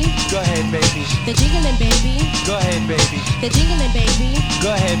 baby. Go ahead, baby. The jiggling, baby. Go ahead, baby. The jiggling, baby.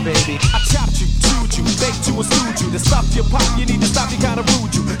 Go ahead, baby. I chopped you, chewed you, baked you, and stewed you. To stop your pop, you need to stop, you kinda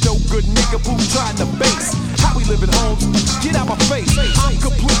rude you. No good nigga boo trying to base. How we living, Holmes? Get out my face. I'm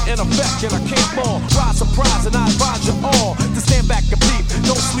complete in effect and I can't fall. Rise surprise and I advise you all to stand back and peep.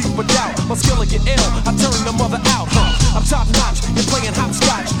 Don't sleep or doubt. My skill will get ill. I turn the mother out. I'm top notch. You're playing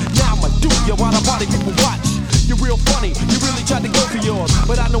hopscotch. Now I'ma do you while the body people watch. You're real funny. You really tried to go for yours,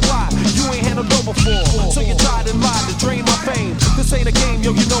 but I know why. You ain't handled no before. So you tried and lied to drain my fame. This ain't a game,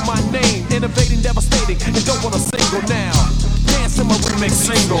 yo. You know my name. Innovating, devastating, and don't want a single now. Dance in my remix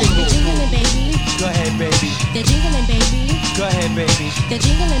single. The jiggling, baby. Go ahead, baby. The jiggling, baby. Go ahead, baby. The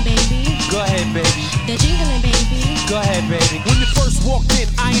jiggling, baby. Go ahead, baby. The jiggling, baby. Go ahead, baby. When you first walked in,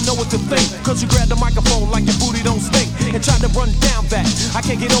 I ain't know what to think. Cause you grabbed the microphone like your booty don't stink. And tried to run down that. I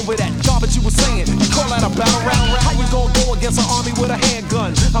can't get over that garbage you were saying. You call that a battle round? How you gonna go against an army with a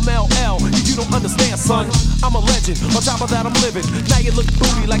handgun? I'm LL, you don't understand, son. I'm a legend, on top of that I'm living. Now you look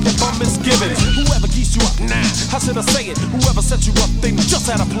booty like that bum misgiving. Whoever geeks you up, nah, how should I say it? Whoever set you up, they just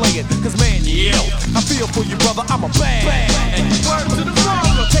had to play it. Cause man, yo, I feel for you, brother, I'm a bad. Word to the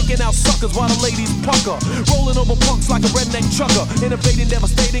floor. Taking out suckers while the ladies pucker. Rolling over punks like a redneck trucker. Innovating,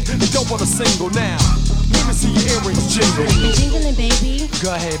 devastating, and don't want a single now. Let me see your earrings jingle. The jingling, baby.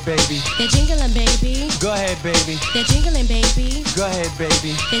 Go ahead, baby. The jingling, baby. Go ahead, baby. The jingling, baby. Go ahead,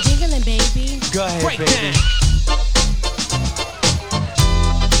 baby. The jingling, baby. Go ahead, Break baby. down.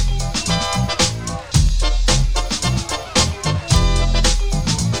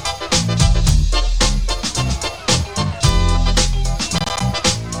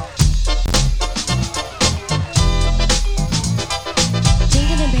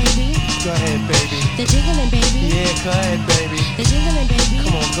 Go ahead, baby. The jingling, baby. Yeah, go ahead, baby. The jingling, baby.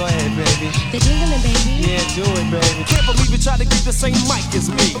 Come on, go ahead, baby. The jingling, baby. Yeah, do it, baby. Can't believe you tried to keep the same mic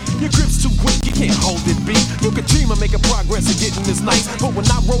as me. Your grip's too weak, you can't hold it, B. You can dream of making progress and getting this nice, but when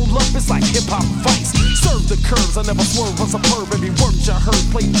I roll up, it's like hip-hop vice. Serve the curves, I never swerve, I'm superb. Every word you heard,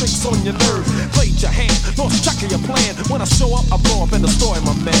 play tricks on your nerves. Played your hand, lost track of your plan. When I show up, I blow up in the story,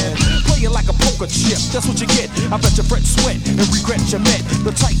 my man. Play it like a poker poker chip. That's what you get. I bet you fret, sweat, and regret you met.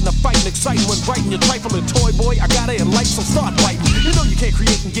 The titan of fighting, exciting when writing. You're trifling, toy boy. I got it in life, so start biting. You know you can't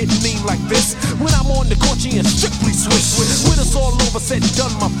create and get mean like this. When I'm on the court, you ain't strictly switch. With us all over, said and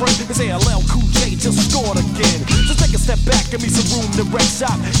done, my friend. It's ALL Cool J just scored again. So take a step back, give me some room to wreck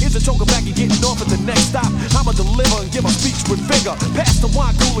shop. Here's a choker back and getting off at the next stop. I'ma deliver and give a speech with vigor. Pass the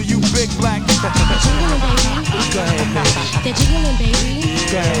wine cooler, you big black. Go ahead, baby. They're jingling, baby.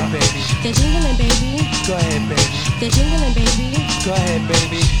 Go ahead, baby. They're jingling, baby. Go ahead, baby. They're jingling, baby. Go ahead,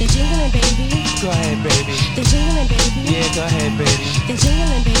 baby. They're jingling, baby. Go ahead, baby. They're jingling, baby. Yeah, go ahead, baby. They're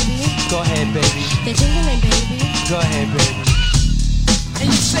jingling, baby. Go ahead, baby. They're jingling, baby. Go ahead, baby. And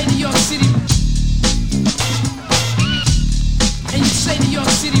you say New York City. And you say New York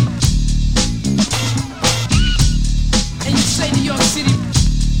City. And you say New York City.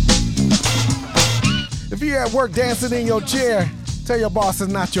 If you're at work dancing in your chair, tell your boss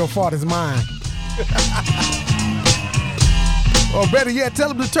it's not your fault, it's mine. Or better yet, tell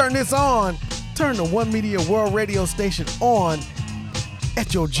them to turn this on. Turn the One Media World Radio Station on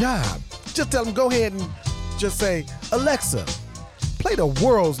at your job. Just tell them, go ahead and just say, Alexa, play the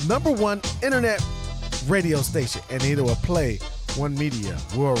world's #1 internet radio station. And it will play One Media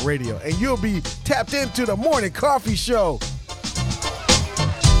World Radio. And you'll be tapped into the Morning Coffee Show.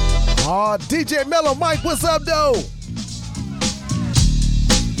 Aw, DJ Mellow Mike, what's up, though?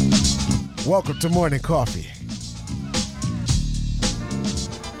 Welcome to Morning Coffee.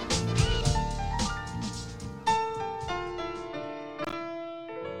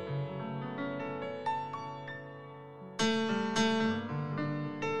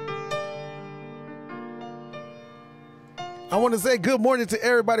 I want to say good morning to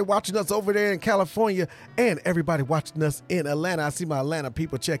everybody watching us over there in California and everybody watching us in Atlanta. I see my Atlanta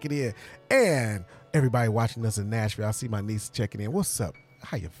people checking in, and everybody watching us in Nashville. I see my niece checking in. What's up?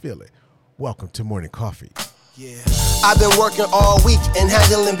 How you feeling? Welcome to Morning Coffee. Yeah. I've been working all week and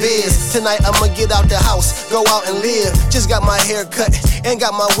handling biz. Tonight I'ma get out the house, go out and live. Just got my hair cut and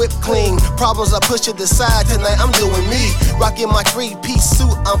got my whip clean. Problems I push to the side, tonight I'm doing me. Rocking my 3-piece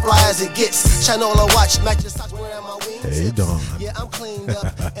suit, I'm fly as it gets. Shinola watch, matches socks, wearing my wings. Hey, Don. Yeah, I'm cleaned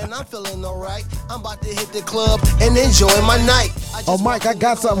up and I'm feeling alright. I'm about to hit the club and enjoy my night. Oh, Mike, I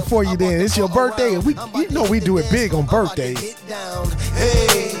got something for you then. It's your birthday, and you know we do it big on birthdays.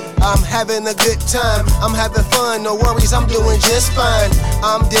 Hey, I'm having a good time. I'm having fun, no worries, I'm doing just fine.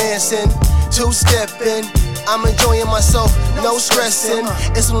 I'm dancing, two-stepping. I'm enjoying myself, no stressing.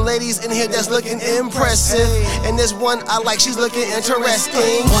 And some ladies in here that's looking impressive. And there's one I like, she's looking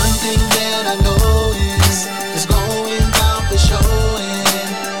interesting. One thing that I know is going down for showing.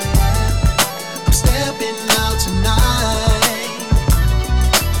 I'm stepping out tonight.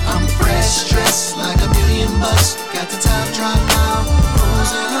 I'm fresh, dressed like $1,000,000. Got the top drop now,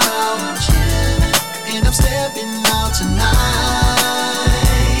 cruising around, and I'm stepping out tonight.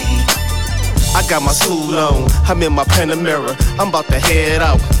 I got my suit on, I'm in my Panamera. I'm about to head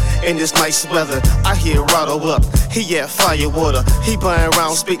out in this nice weather. I hear Rotto up, he at Firewater. He buying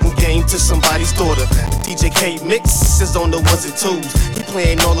around, spitting game to somebody's daughter. DJ K Mix is on the ones and twos. He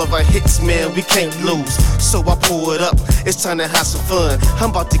playing all of our hits, man, we can't lose. So I pull it up, it's time to have some fun.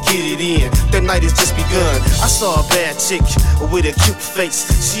 I'm about to get it in, the night has just begun. I saw a bad chick with a cute face.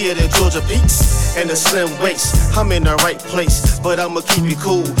 She had a Georgia Peaks and a slim waist. I'm in the right place, but I'ma keep it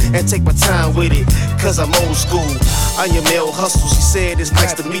cool and take my time with it, cause I'm old school. I am Mel Hustle, she said it's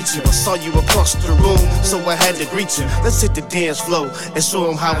nice to meet you. I saw you across the room, so I had to greet you. Let's hit the dance floor and show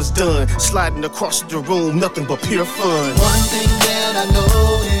them how it's done. Sliding across the room, nothing but pure fun. One thing that I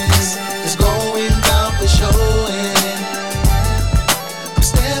know is going down for showing. I'm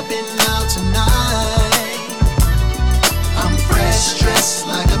stepping out tonight. I'm fresh, dressed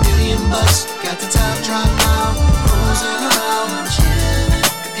like $1,000,000. Got the top drop now, cruising around,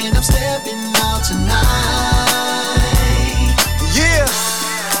 and I'm stepping out tonight. Yeah,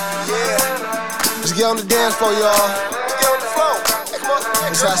 let's get on the dance floor, y'all.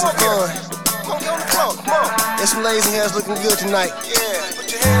 Let's have some fun. There's some ladies in here that's looking good tonight. Yeah,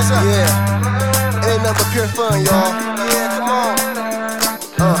 put your hands up. Yeah, it ain't nothing but pure fun, y'all. Yeah, come on.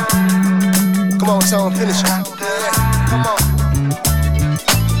 Come on, tell them, finish it. Yeah, come on.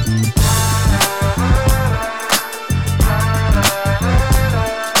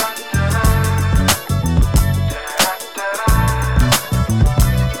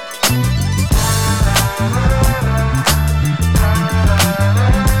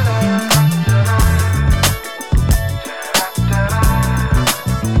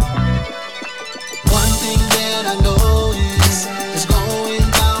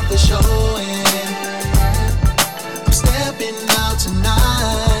 Stepping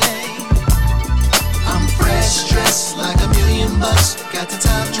got the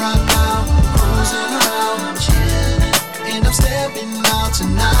top drop down, cruising around, chilling, and I'm stepping out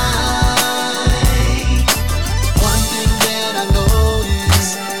tonight. One thing that I know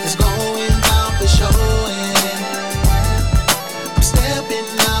is it's going down for sure. I'm stepping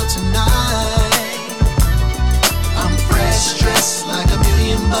out tonight. I'm fresh, dressed like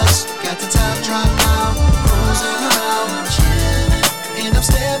 $1,000,000. Got the top drop down, cruising around, chilling, and I'm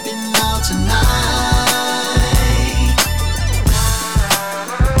stepping out tonight.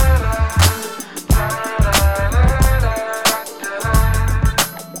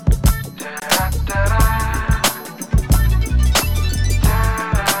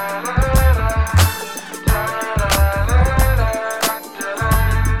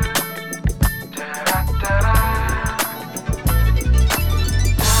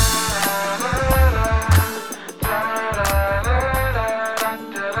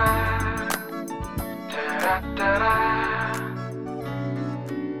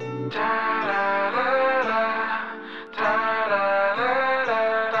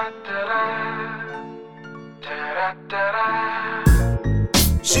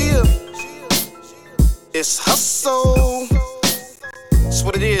 It's hustle. That's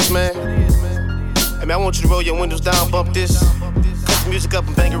what it is, man. Hey, man, I want you to roll your windows down, bump this, cut the music up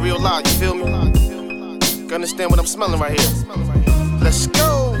and bang it real loud, you feel me? You understand what I'm smelling right here? Let's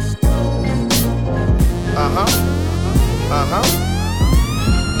go.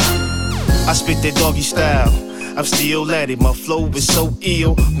 I spit that doggy style. I'm still at it, my flow is so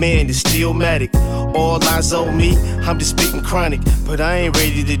ill, man, it's stillmatic. All eyes on me, I'm just spitting chronic, but I ain't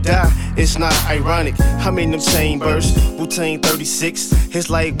ready to die, it's not ironic. I'm in them chambers, Wu-Tang 36, it's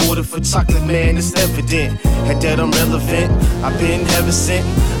like water for chocolate, man, it's evident. And that I'm relevant, I've been heaven sent,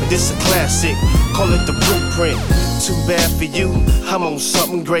 this a classic, call it the blueprint. Too bad for you, I'm on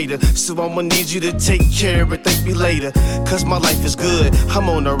something greater, so I'ma need you to take care of it, thank me later. Cause my life is good, I'm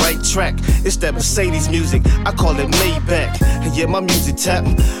on the right track. It's that Mercedes music, I call it Maybach. And yeah, my music tap,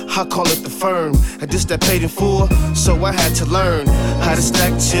 I call it the firm. And this that paid in full, so I had to learn how to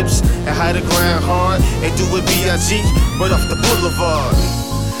stack chips and how to grind hard and do it B.I.G. right off the boulevard.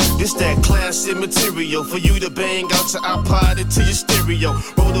 This that classic material for you to bang out your iPod into your stereo.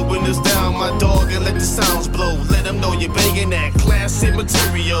 Roll the windows down, my dog, and let the sounds blow. Let them know you're banging that classic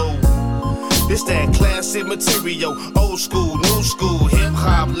material. This that classic material, old school, new school, hip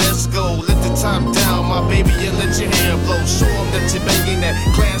hop, let's go. Let the top down, my baby, and let your hair blow. Show them that you're banging that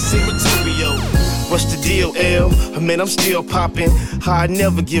classic material. What's the deal, L? Man, I'm still popping. I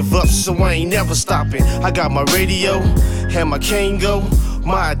never give up, so I ain't never stopping. I got my radio, and my Kango,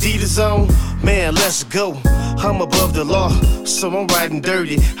 my Adidas on. Man, let's go. I'm above the law, so I'm riding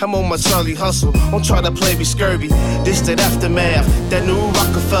dirty. I'm on my Charlie hustle, don't try to play me scurvy. This that aftermath, that new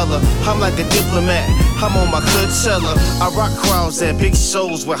Rockefeller. I'm like a diplomat, I'm on my Coachella. I rock crowds at big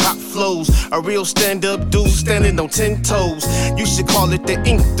shows with hot flows. A real stand-up dude standing on 10 toes. You should call it the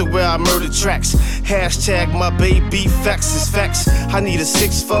ink, the way I murder tracks. Hashtag my baby, facts is facts. I need a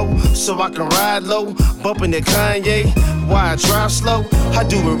 6'4", so I can ride low. Bumping at Kanye, why I drive slow? I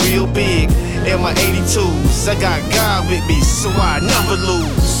do it real big, in my 82s. I got God with me, so I never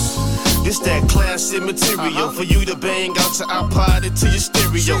lose. This that classic material for you to bang out your iPod into your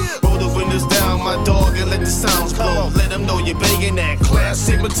stereo. Roll the windows down, my dog, and let the sounds blow. Let them know you're banging that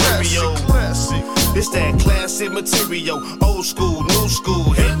classic material. This that classic material, old school, new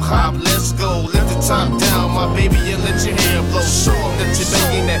school, hip hop, let's go. Let the top down, my baby, and let your hair blow. Show them that you're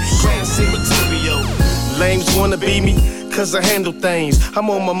banging that classic material. Lames wanna be me, cause I handle things. I'm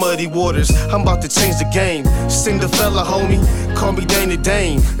on my muddy waters, I'm about to change the game. Cinderella, homie, call me Dana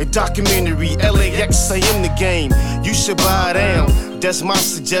Dane. A documentary, LAX, I am the game. You should buy down, that's my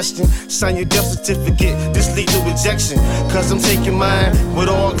suggestion. Sign your death certificate, this lethal rejection. Cause I'm taking mine with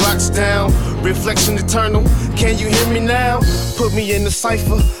all Glocks down. Reflection eternal, can you hear me now? Put me in the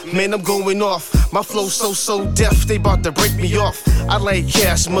cypher, man, I'm going off. My flow so deaf, they bout to break me off. I like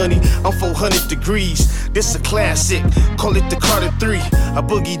cash money, I'm 400 degrees. This a classic, call it the Carter 3. A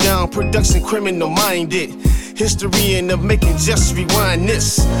boogie down production, criminal minded. History in the making, just rewind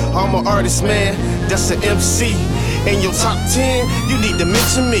this. I'm an artist, man, that's an MC. In your top 10, you need to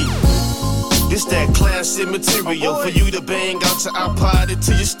mention me. This that classic material for you to bang out your iPod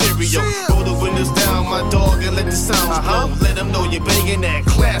into your stereo. Roll the windows down, my dog, and let the sounds blow. Let them know you're banging that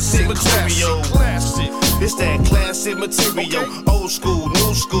classic material. This that classic material, old school,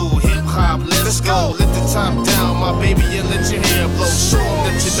 new school, hip hop, let's go. Let the top down, my baby, and let your hair blow. Show them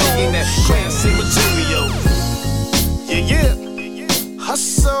that you're banging that classic material. Yeah,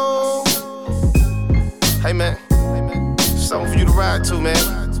 hustle. Hey man, something for you to ride to, man.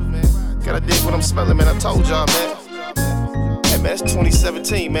 Gotta dig what I'm smelling, man. I told y'all, man. Hey man, it's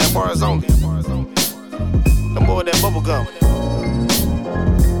 2017, man. Bars only. No more of that bubble gum.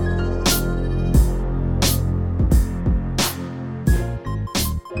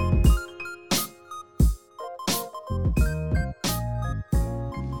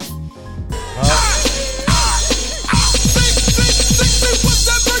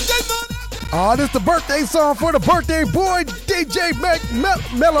 Oh, this the birthday song for the birthday boy, DJ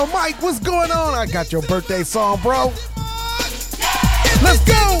Mellow Mike. What's going on? I got your birthday song, bro. Let's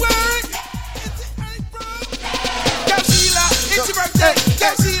go. Go Sheila, it's your birthday. Go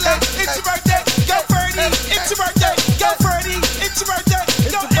Sheila, it's your birthday. Go Ferdy, it's your birthday. Go Ferdy, it's your birthday.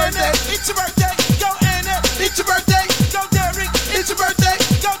 Go Anna, it's your birthday. Go Anna, it's your birthday. Go Derek, it's your birthday.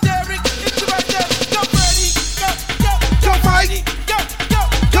 Go Derek, it's your birthday. Go Ferdy, go Ferdy,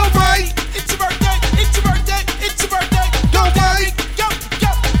 go Ferdy. It's your birthday, it's your birthday, it's your birthday. Go Derek, go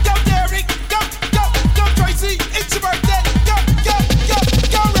Derek, go Tracy, it's your birthday. Go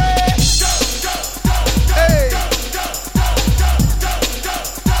Red. Hey.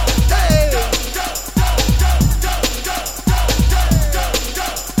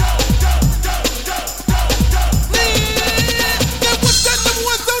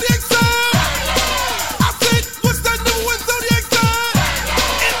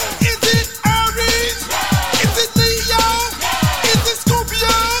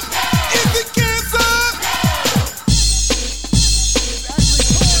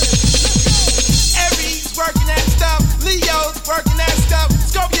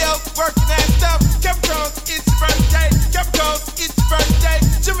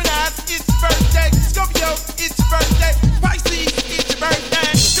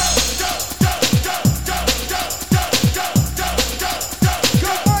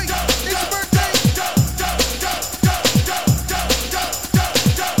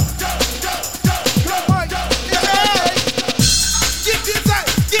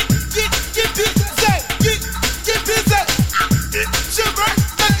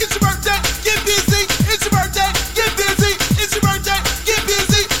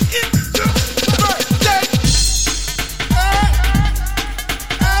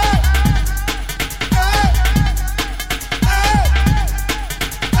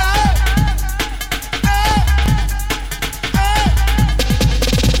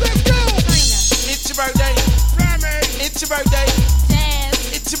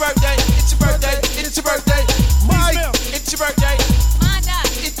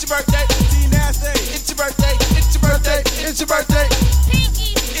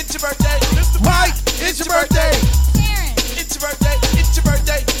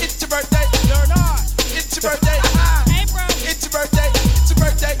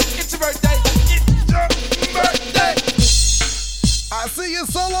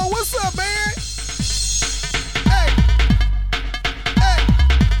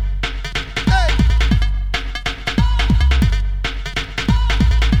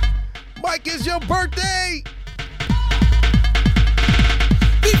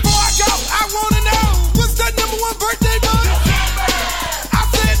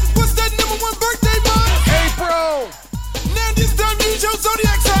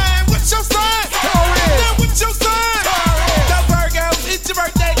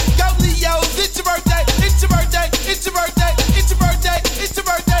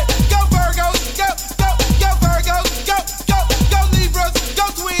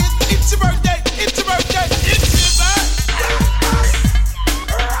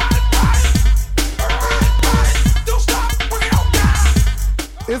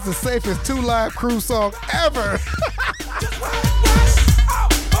 It's the safest 2 Live Crew song ever.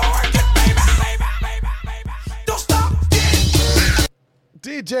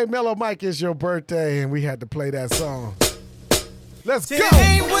 DJ Mellow Mike, it's your birthday, and we had to play that song. Let's go.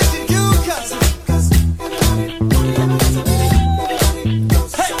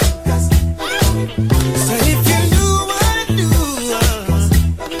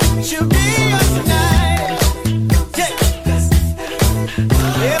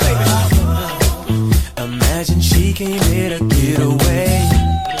 Imagine she came here to get away.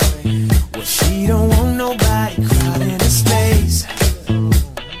 Well, she don't want nobody crowding in space.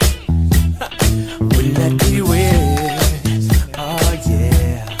 Wouldn't that be weird? Oh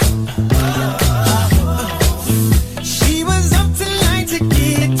yeah. She was up tonight to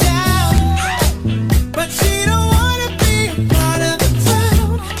get down, but she don't wanna be a part of the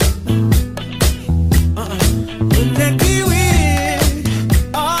crowd. Wouldn't that be weird?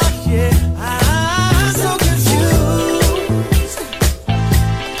 Oh yeah. I'm so confused.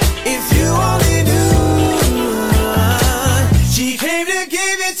 If you only knew, she came to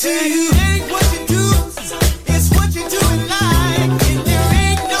give it to you. Ain't what you do, it's what you do in life.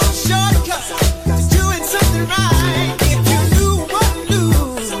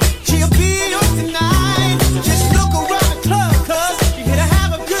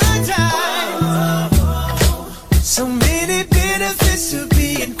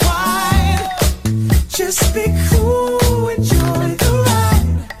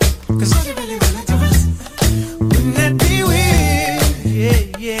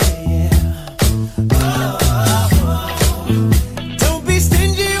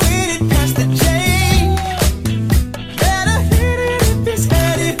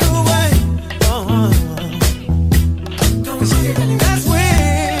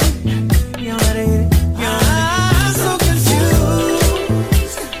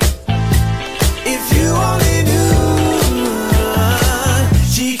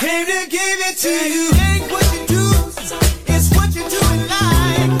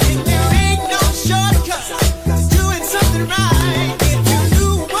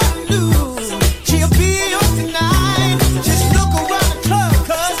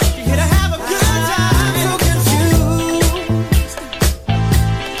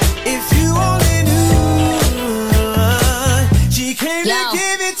 If you only knew, she came to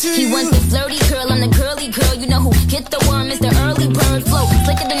give it to he you. wants the flirty girl, I'm the girly girl. You know who get the worm is the early bird flow.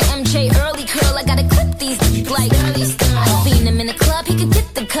 Slicker than MJ early curl. I gotta clip these like early style. I seen him in the club, he could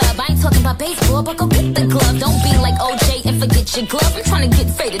get the cub. I ain't talking about baseball, but go get the glove. Don't be like OJ and forget your glove. I'm trying to get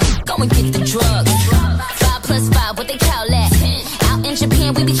faded, go and get the drug. 5 plus 5, what they call that? Out in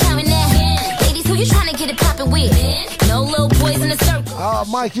Japan, we be counting that. Ladies, who you trying to get it poppin' with? No little boys in the circle. Oh,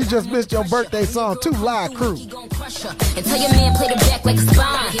 Mike, you just missed your birthday song. 2 Live Crew. And tell your man play the back like a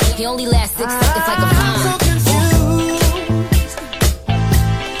spine. He only lasts 6 seconds like a vine. So confused.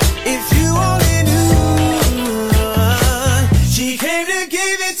 If you only knew, she came to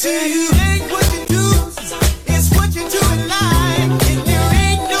give it to you. Ain't what you do, it's what you do in life. And there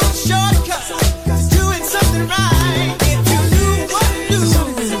ain't no shortcut, doing something right. If you knew what to do,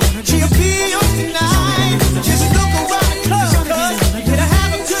 she'll be yours tonight. Just look around the club, cause you're gonna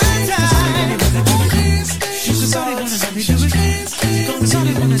have a good time. She's just all they wanna let me do it. That's all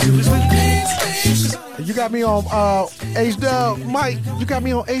they wanna do is what it is. You got me on H-Dub. Mike, you got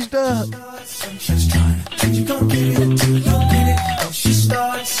me on H-Dub. You gon' get it, you gon' get it. Oh, she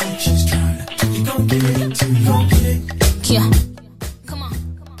starts, she's trying. You gon' get it, you gon' get it. Yeah.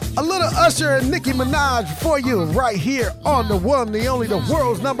 A little Usher and Nicki Minaj for you right here on the one, the only, the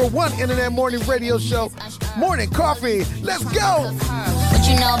world's #1 internet morning radio show, Morning Coffee. Let's go. What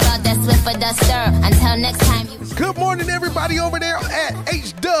you know about that Swiffer Duster? Until next time. Good morning, everybody over there at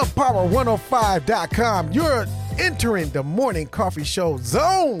HDubPower105.com. You're entering the Morning Coffee Show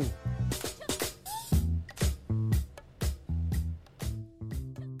zone.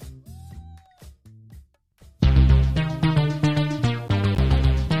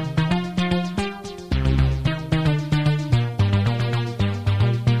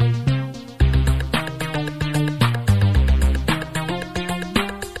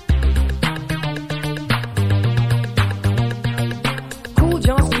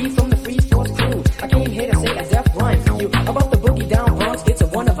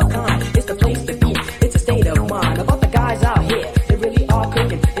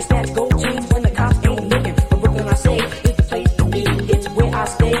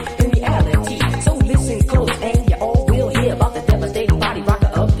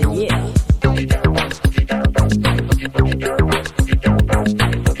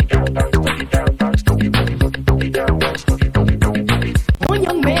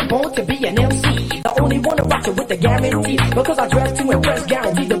 Because I dress to impress,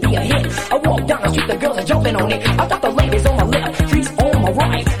 guaranteed to be a hit. I walk down the street, the girls are jumping on it. I got the ladies on my left, streets on my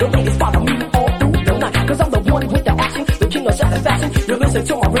right. The ladies follow me all through the night. Cause I'm the one with the action, the king of satisfaction. You listen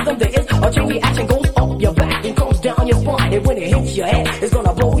to my rhythm, there is a chain reaction. Goes up your back and comes down your spine. And when it hits your head, it's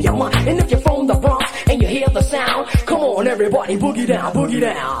gonna blow your mind. And if you're from the Bronx and you hear the sound, come on everybody, boogie down, boogie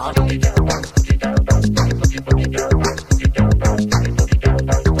down.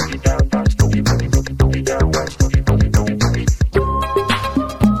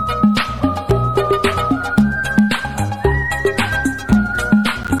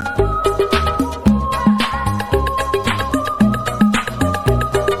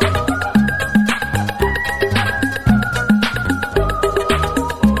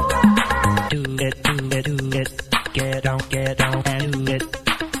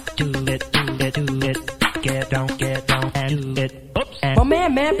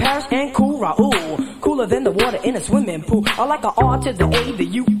 In a swimming pool, I like a R to the A, the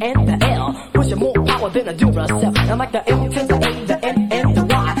U, and the L. Pushing more power than a Duracell. I like the M to the A, the N, and the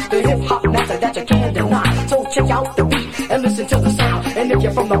Y. The hip hop master that you can't deny. So check out the beat and listen to the sound. And if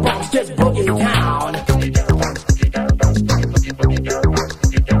you're from the Bronx, just boogie down.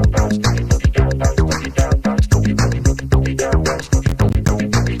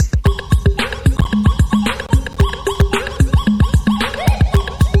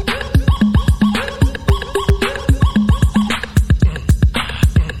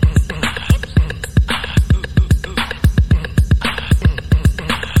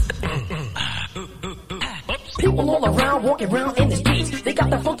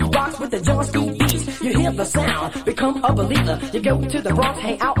 Become a believer. You go to the Bronx,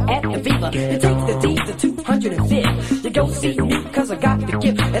 hang out at the Viva. You take the D to 205. You go see me, cause I got the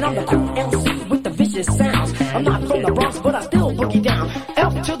gift. And I'm the cool MC with the vicious sounds. I'm not from the Bronx, but I still boogie down.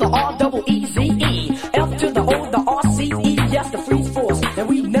 F to the R-double-E-Z-E. F to the O, the R-C-E. Yes, the freeze force. And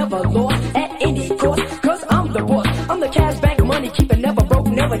we never lost at any cost. Cause I'm the boss. I'm the cash bank money. Keep it never broke,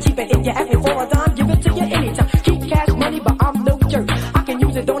 never cheap. And if you ask me for a dime, give it to you anytime. Keep cash money, but I'm no jerk. I can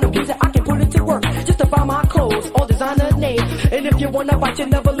use it, don't abuse it. I can put it to work. Just to buy my clothes or designer name. And if you wanna bite, you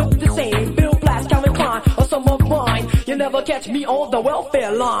never look the same. Bill Blass, Calvin Klein, or some of mine. You never can catch me on the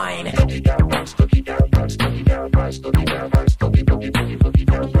welfare line. You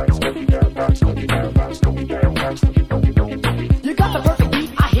got the perfect beat,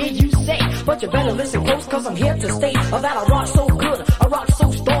 I hear you say, but you better listen close, cause I'm here to stay. That I rock so good, I rock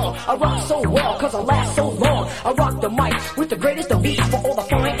so strong, I rock so well, cause I last so long. I rock the mic with the greatest of beats for all the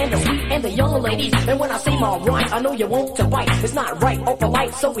fine and the sweet and the young ladies. And when I say my rhyme, I know you want to bite. It's not right or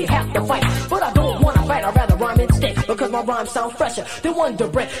polite, so we have to fight. But I don't wanna fight, I'd rather rhyme instead, because my rhymes sound fresher than Wonder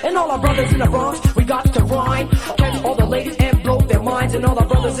Bread. And all our brothers in the Bronx, we got to rhyme, catch all the ladies and blow their minds. And all our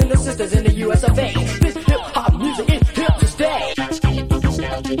brothers and the sisters in the US of A. This hip-hop music is here to stay.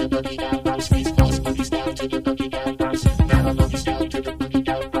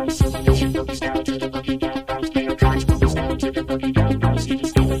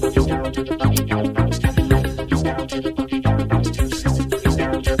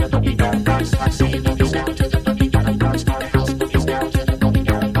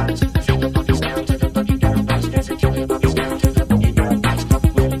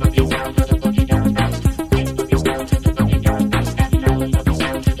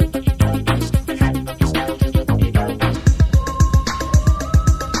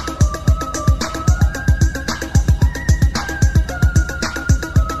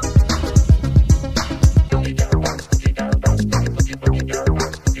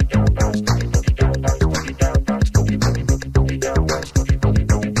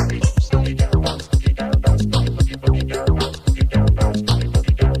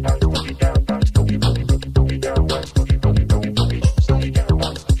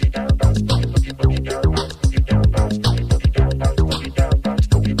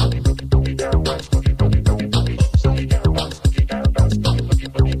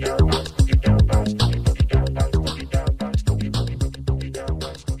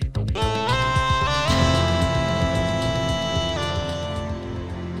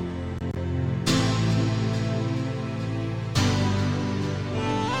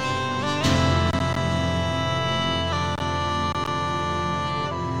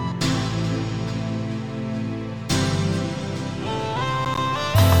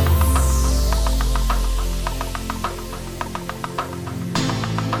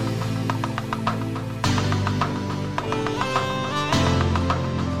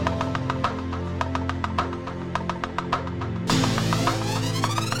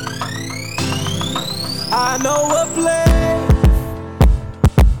 I know a place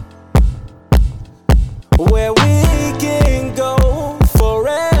where we can go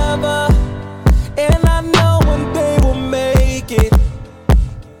forever, and I know one day we'll make it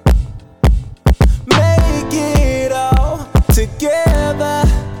all together.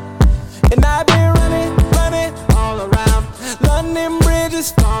 And I've been running all around, London Bridge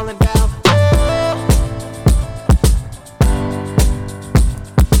is falling down.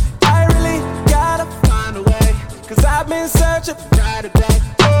 Cause I've been searching for right today.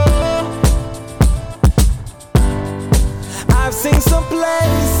 I've seen some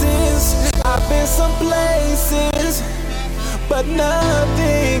places, I've been some places, but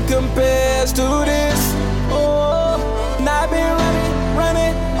nothing compares to this. Oh, and I've been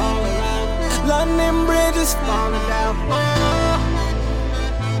running all around, London Bridge is falling down.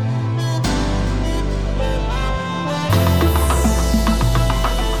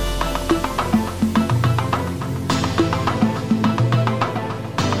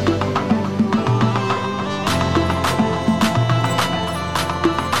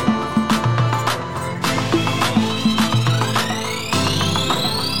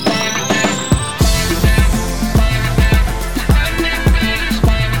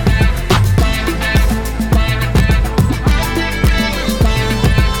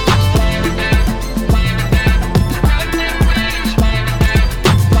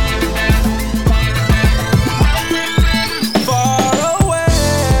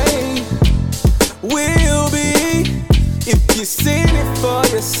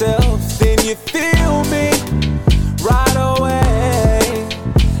 Then you feel me right away.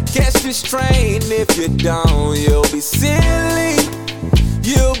 Catch this train, if you don't, you'll be silly.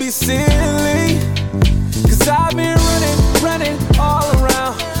 You'll be silly. Cause I've been running all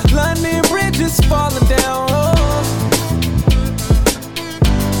around, London Bridge is falling down. Oh.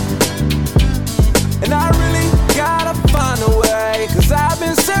 And I really gotta find a way, cause I've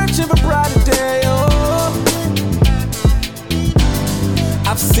been searching for brighter day. Oh.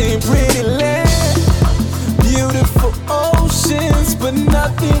 I've seen pretty land, beautiful oceans, but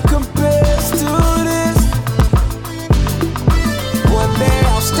nothing compares to this. One day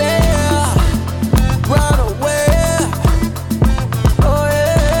I'll stay, run away. Oh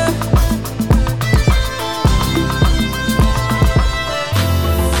yeah.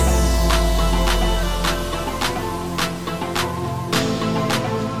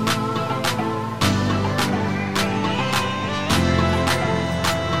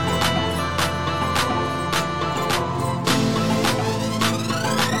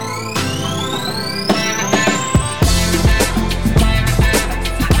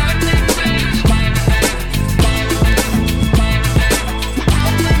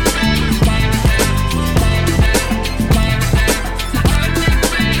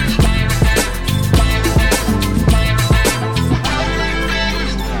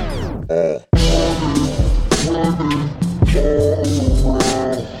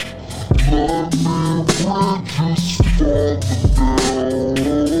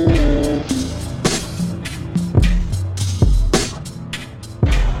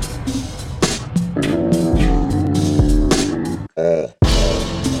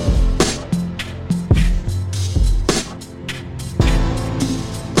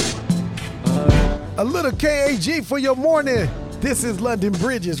 A little KAG for your morning. This is London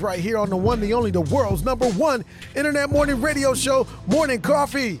Bridges right here on the one, the only, the world's #1 internet morning radio show, Morning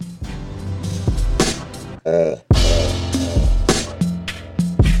Coffee.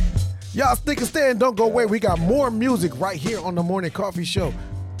 Y'all stick and stay and don't go away. We got more music right here on the Morning Coffee Show.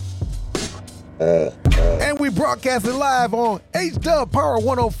 And we broadcasting live on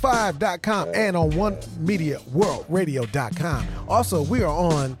HDubPower105.com and on OneMediaWorldRadio.com. Also, we are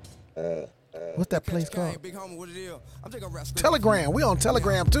on what's that place called? Telegram. We on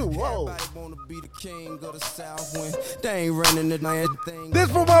Telegram too. Whoa. This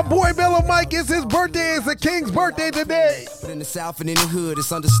for my boy Mellow Mike. It's his birthday. It's the King's birthday today. But in the South and in the hood,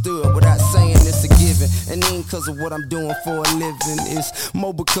 it's understood without saying it's a given. And ain't cause of what I'm doing for a living. It's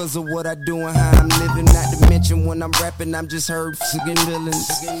more because of what I do and how I'm living. Not to mention when I'm rapping, I'm just heard singing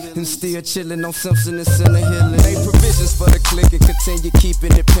villains. And still chilling on Simpson and Center Hill. Ain't provisions for the click and continue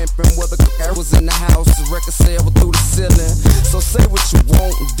keeping it pimping. Whether air was in the house, the record sale through the ceiling. So say what you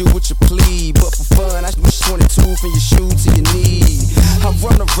want and do what you please. But for fun, I wish 22 from your shoe to your knee. I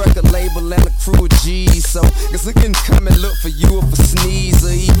run a record label and a crew of G's. So guess I can come and look for you if I sneeze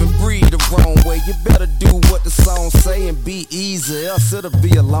or even breathe the wrong way. You better do what the song say and be easy, else it'll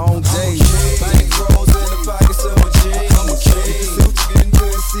be a long day. Bank rolls in the pockets of my jeans. I'm a king. See what you can do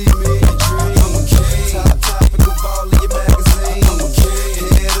and see me in your dreams. I'm a king. Top topic of all of your magazines. I'm a king.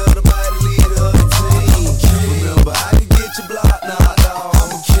 Head of the body, leader of the team. I'm a king. Remember, I can get your block knocked off.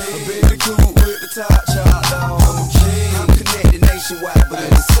 I'm a king. A big coupe with the top chopped off. I'm a king. I'm connected nationwide, but in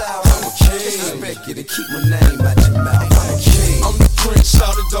the South, I'm a king. Respect you to keep my name out your mouth. I'm a king. I'm the Prince,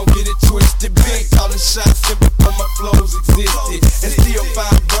 shouted, don't get it twisted. Big calling shots simply before my flows existed. And still 5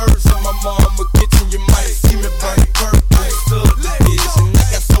 birds on my mama kitchen. You might see me burn purple. Still the vision, I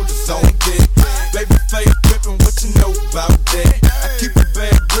got soldiers on deck. Baby face dripping, what you know about that? I keep a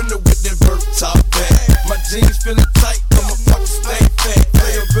bad window with that vert top back. My jeans feeling tight, come on, fuck stay fat.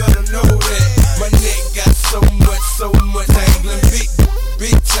 Player better know that. My neck got so much dangling.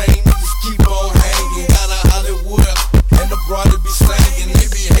 Big chain, just keep on hanging. Got a Hollywood and the broad to be slanging. They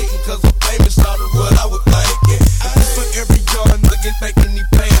be hating cause I'm famous, started what I was thinking. This for every young looking, thinking he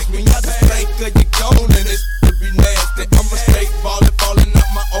passed me. I just think cause you gone and it's to be nasty. I'm a straight baller, falling out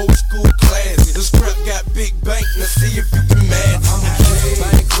my old school classes. This crap got big bank, let's see if you can match. I'm a king.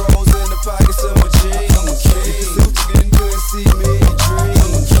 Bank rolls in the pockets of my jeans. I'm a king. See what you can do and see me in your dreams.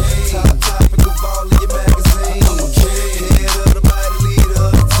 I'm a king. Top topic of all of your magazines. I'm a king. Head of the body, leader of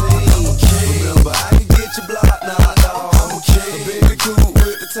the team. I'm a king. Remember, I can get your block knocked off. I'm a king. A big coupe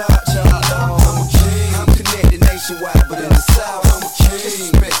with the top chopped off. I'm a king. I'm connected nationwide, but in the South, I'm a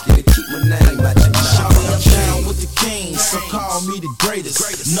king. Respect you to keep my name out your mouth. Shawty, I'm down with the king, so call me the greatest.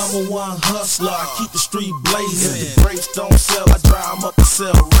 #1 hustler, I keep the street blazing. The brakes don't sell, I drive 'em up and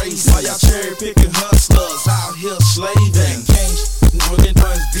sell races. While y'all cherry picking hustlers out here slaving. Can't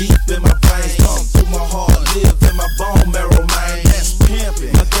runs deep in my veins, come through my heart, live in my bone marrow, man. That's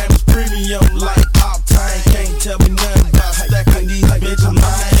pimping. My game is premium like Octane. Can't tell me nothing about stacking these bitches. I'm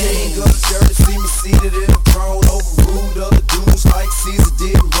king of the dirt, see me seated in a throne. Overruled other dudes like Caesar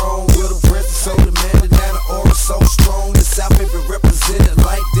did wrong. With a breath so demanding and an aura so strong. The South ain't been represented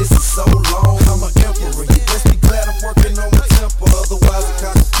like this in so long. I'm an emperor, you best be glad I'm working on my temper. Otherwise I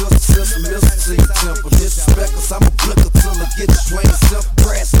cock a pistol, send some missiles to your temper. Disrespect us, I'm a blicker till I get you swinging simple.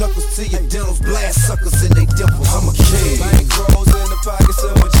 Brass knuckles to your dentals, blast suckers in they dimples. I'm a king. Bank rolls in the pockets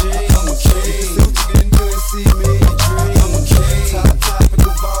of my jeans. I'm a king. See what you can do and see me in your dreams. I'm a king. Top topic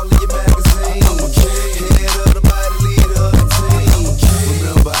of all of your magazines. I'm a king. Head of the body, leader of the team. I'm a king.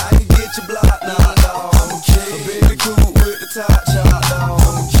 Remember, I can get your block knocked off. I'm a king. A big coupe with the top chopped off.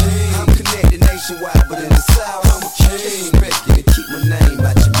 I'm a king. I'm connected nationwide, but in the South, I'm a king. Respect you to keep my name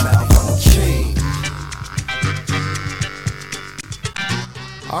out your mouth. I'm a king.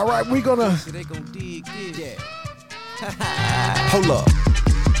 All right, we're gonna hold up.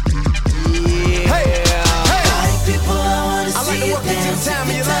 Hey, I like to work at the time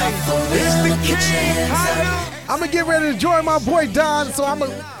of your life. It's the king. I'm gonna get ready to join my boy Don, so I'm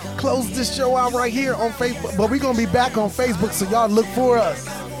gonna close this show out right here on Facebook. But we're gonna be back on Facebook, so y'all look for us.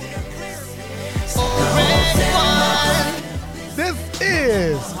 This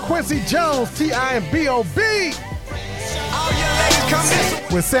is Quincy Jones, T.I. and B.O.B.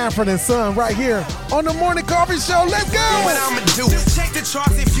 with Sanford and Son right here on the Morning Coffee Show. Let's go! What I'ma do? Check the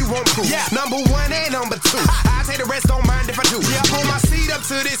charts if you want proof. Yeah. #1 and #2. I take the rest, don't mind if I do. Yeah, I pull my seat up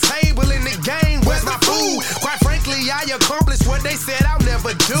to this table in the game. Where's my food? Quite frankly, I accomplished what they said I'll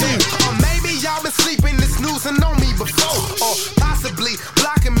never do. Or maybe y'all been sleeping and snoozing on me before. Or possibly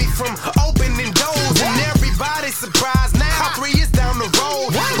blocking me from opening doors. And everybody's surprised now. 3 years down the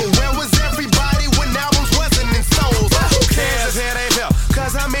road. But where was everybody when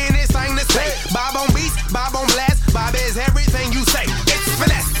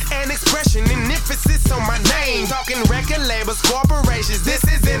conversations. This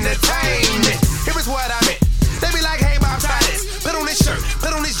is entertainment. Here is what I meant. They be like, hey, Bob, try this. Put on this shirt,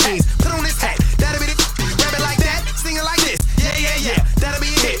 put on this jeans, put on this hat. That'll be the grab it like that, sing it like this. Yeah, yeah, yeah, that'll be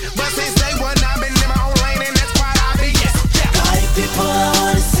a hit. But since day one, I've been in my own lane, and that's why I be yes. Yeah. Party people, I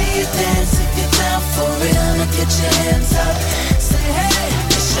wanna see you dance. If you're down for real, now get your hands up. Say hey,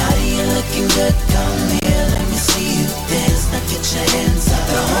 shawty, you're looking good. Come here, let me see you dance. Now get your hands up.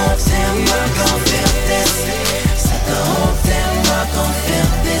 The whole damn world gon' feel this. Set the whole damn world gon' feel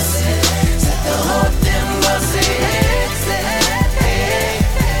this. Set the whole damn world say hey, say hey, hey,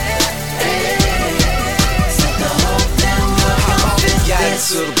 hey. Set the whole damn world gon' feel this. Got it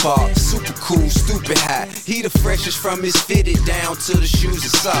to the bar, super cool, stupid high. He the freshest from his fitted down to the shoes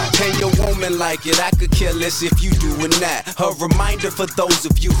and socks. Can your woman like it? I could care less if you doing that. A reminder for those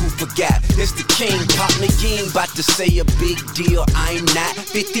of you who forgot. It's the king, pop me in, about to say a big deal. I'm not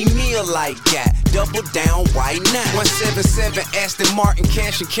 50 mil like that. Double down, why not? 177 Aston Martin,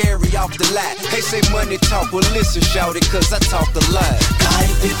 cash and carry off the lot. They say money talk, well listen, shout it, cause I talk a lot.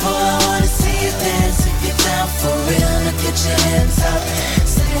 Party people, I wanna see you dance. If you're down for real, now get your hands up.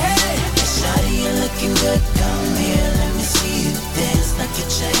 Say hey, shawty, you're looking good. Come here, let me see you dance. Now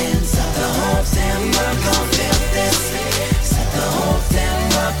get your hands up. The whole damn world gon' feel this. Set the whole damn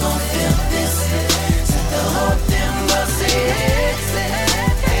world gon' feel this. Set the whole damn world say hey, say hey,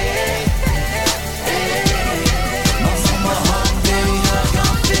 hey, hey. My whole damn world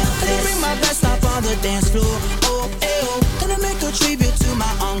gon' feel this. Bring my best up on the dance floor. Oh, oh, gonna make a tribute to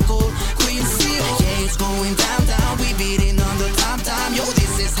my uncle Quincy. Yeah, it's going down, down. We beating on the time. Yo,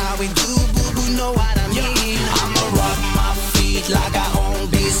 this is how we do. Boo boo, know what I mean. I'ma rock my feet like I own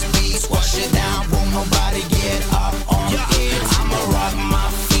this beat. Squash it down, won't nobody get up on it. I'ma rock my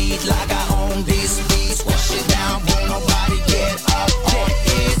feet like I own this beat. Squash it down, won't nobody get up on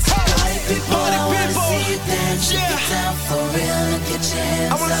it. Party people, I wanna see you dance. Get down for real and get your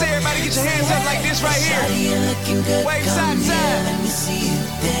hands up. I wanna see everybody get your hands up like this right here. Wave side to side. Let me see you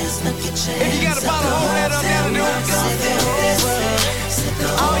dance. Now get your If you got a bottle, hold that up, that'll do it.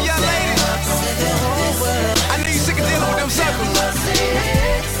 All y'all ladies.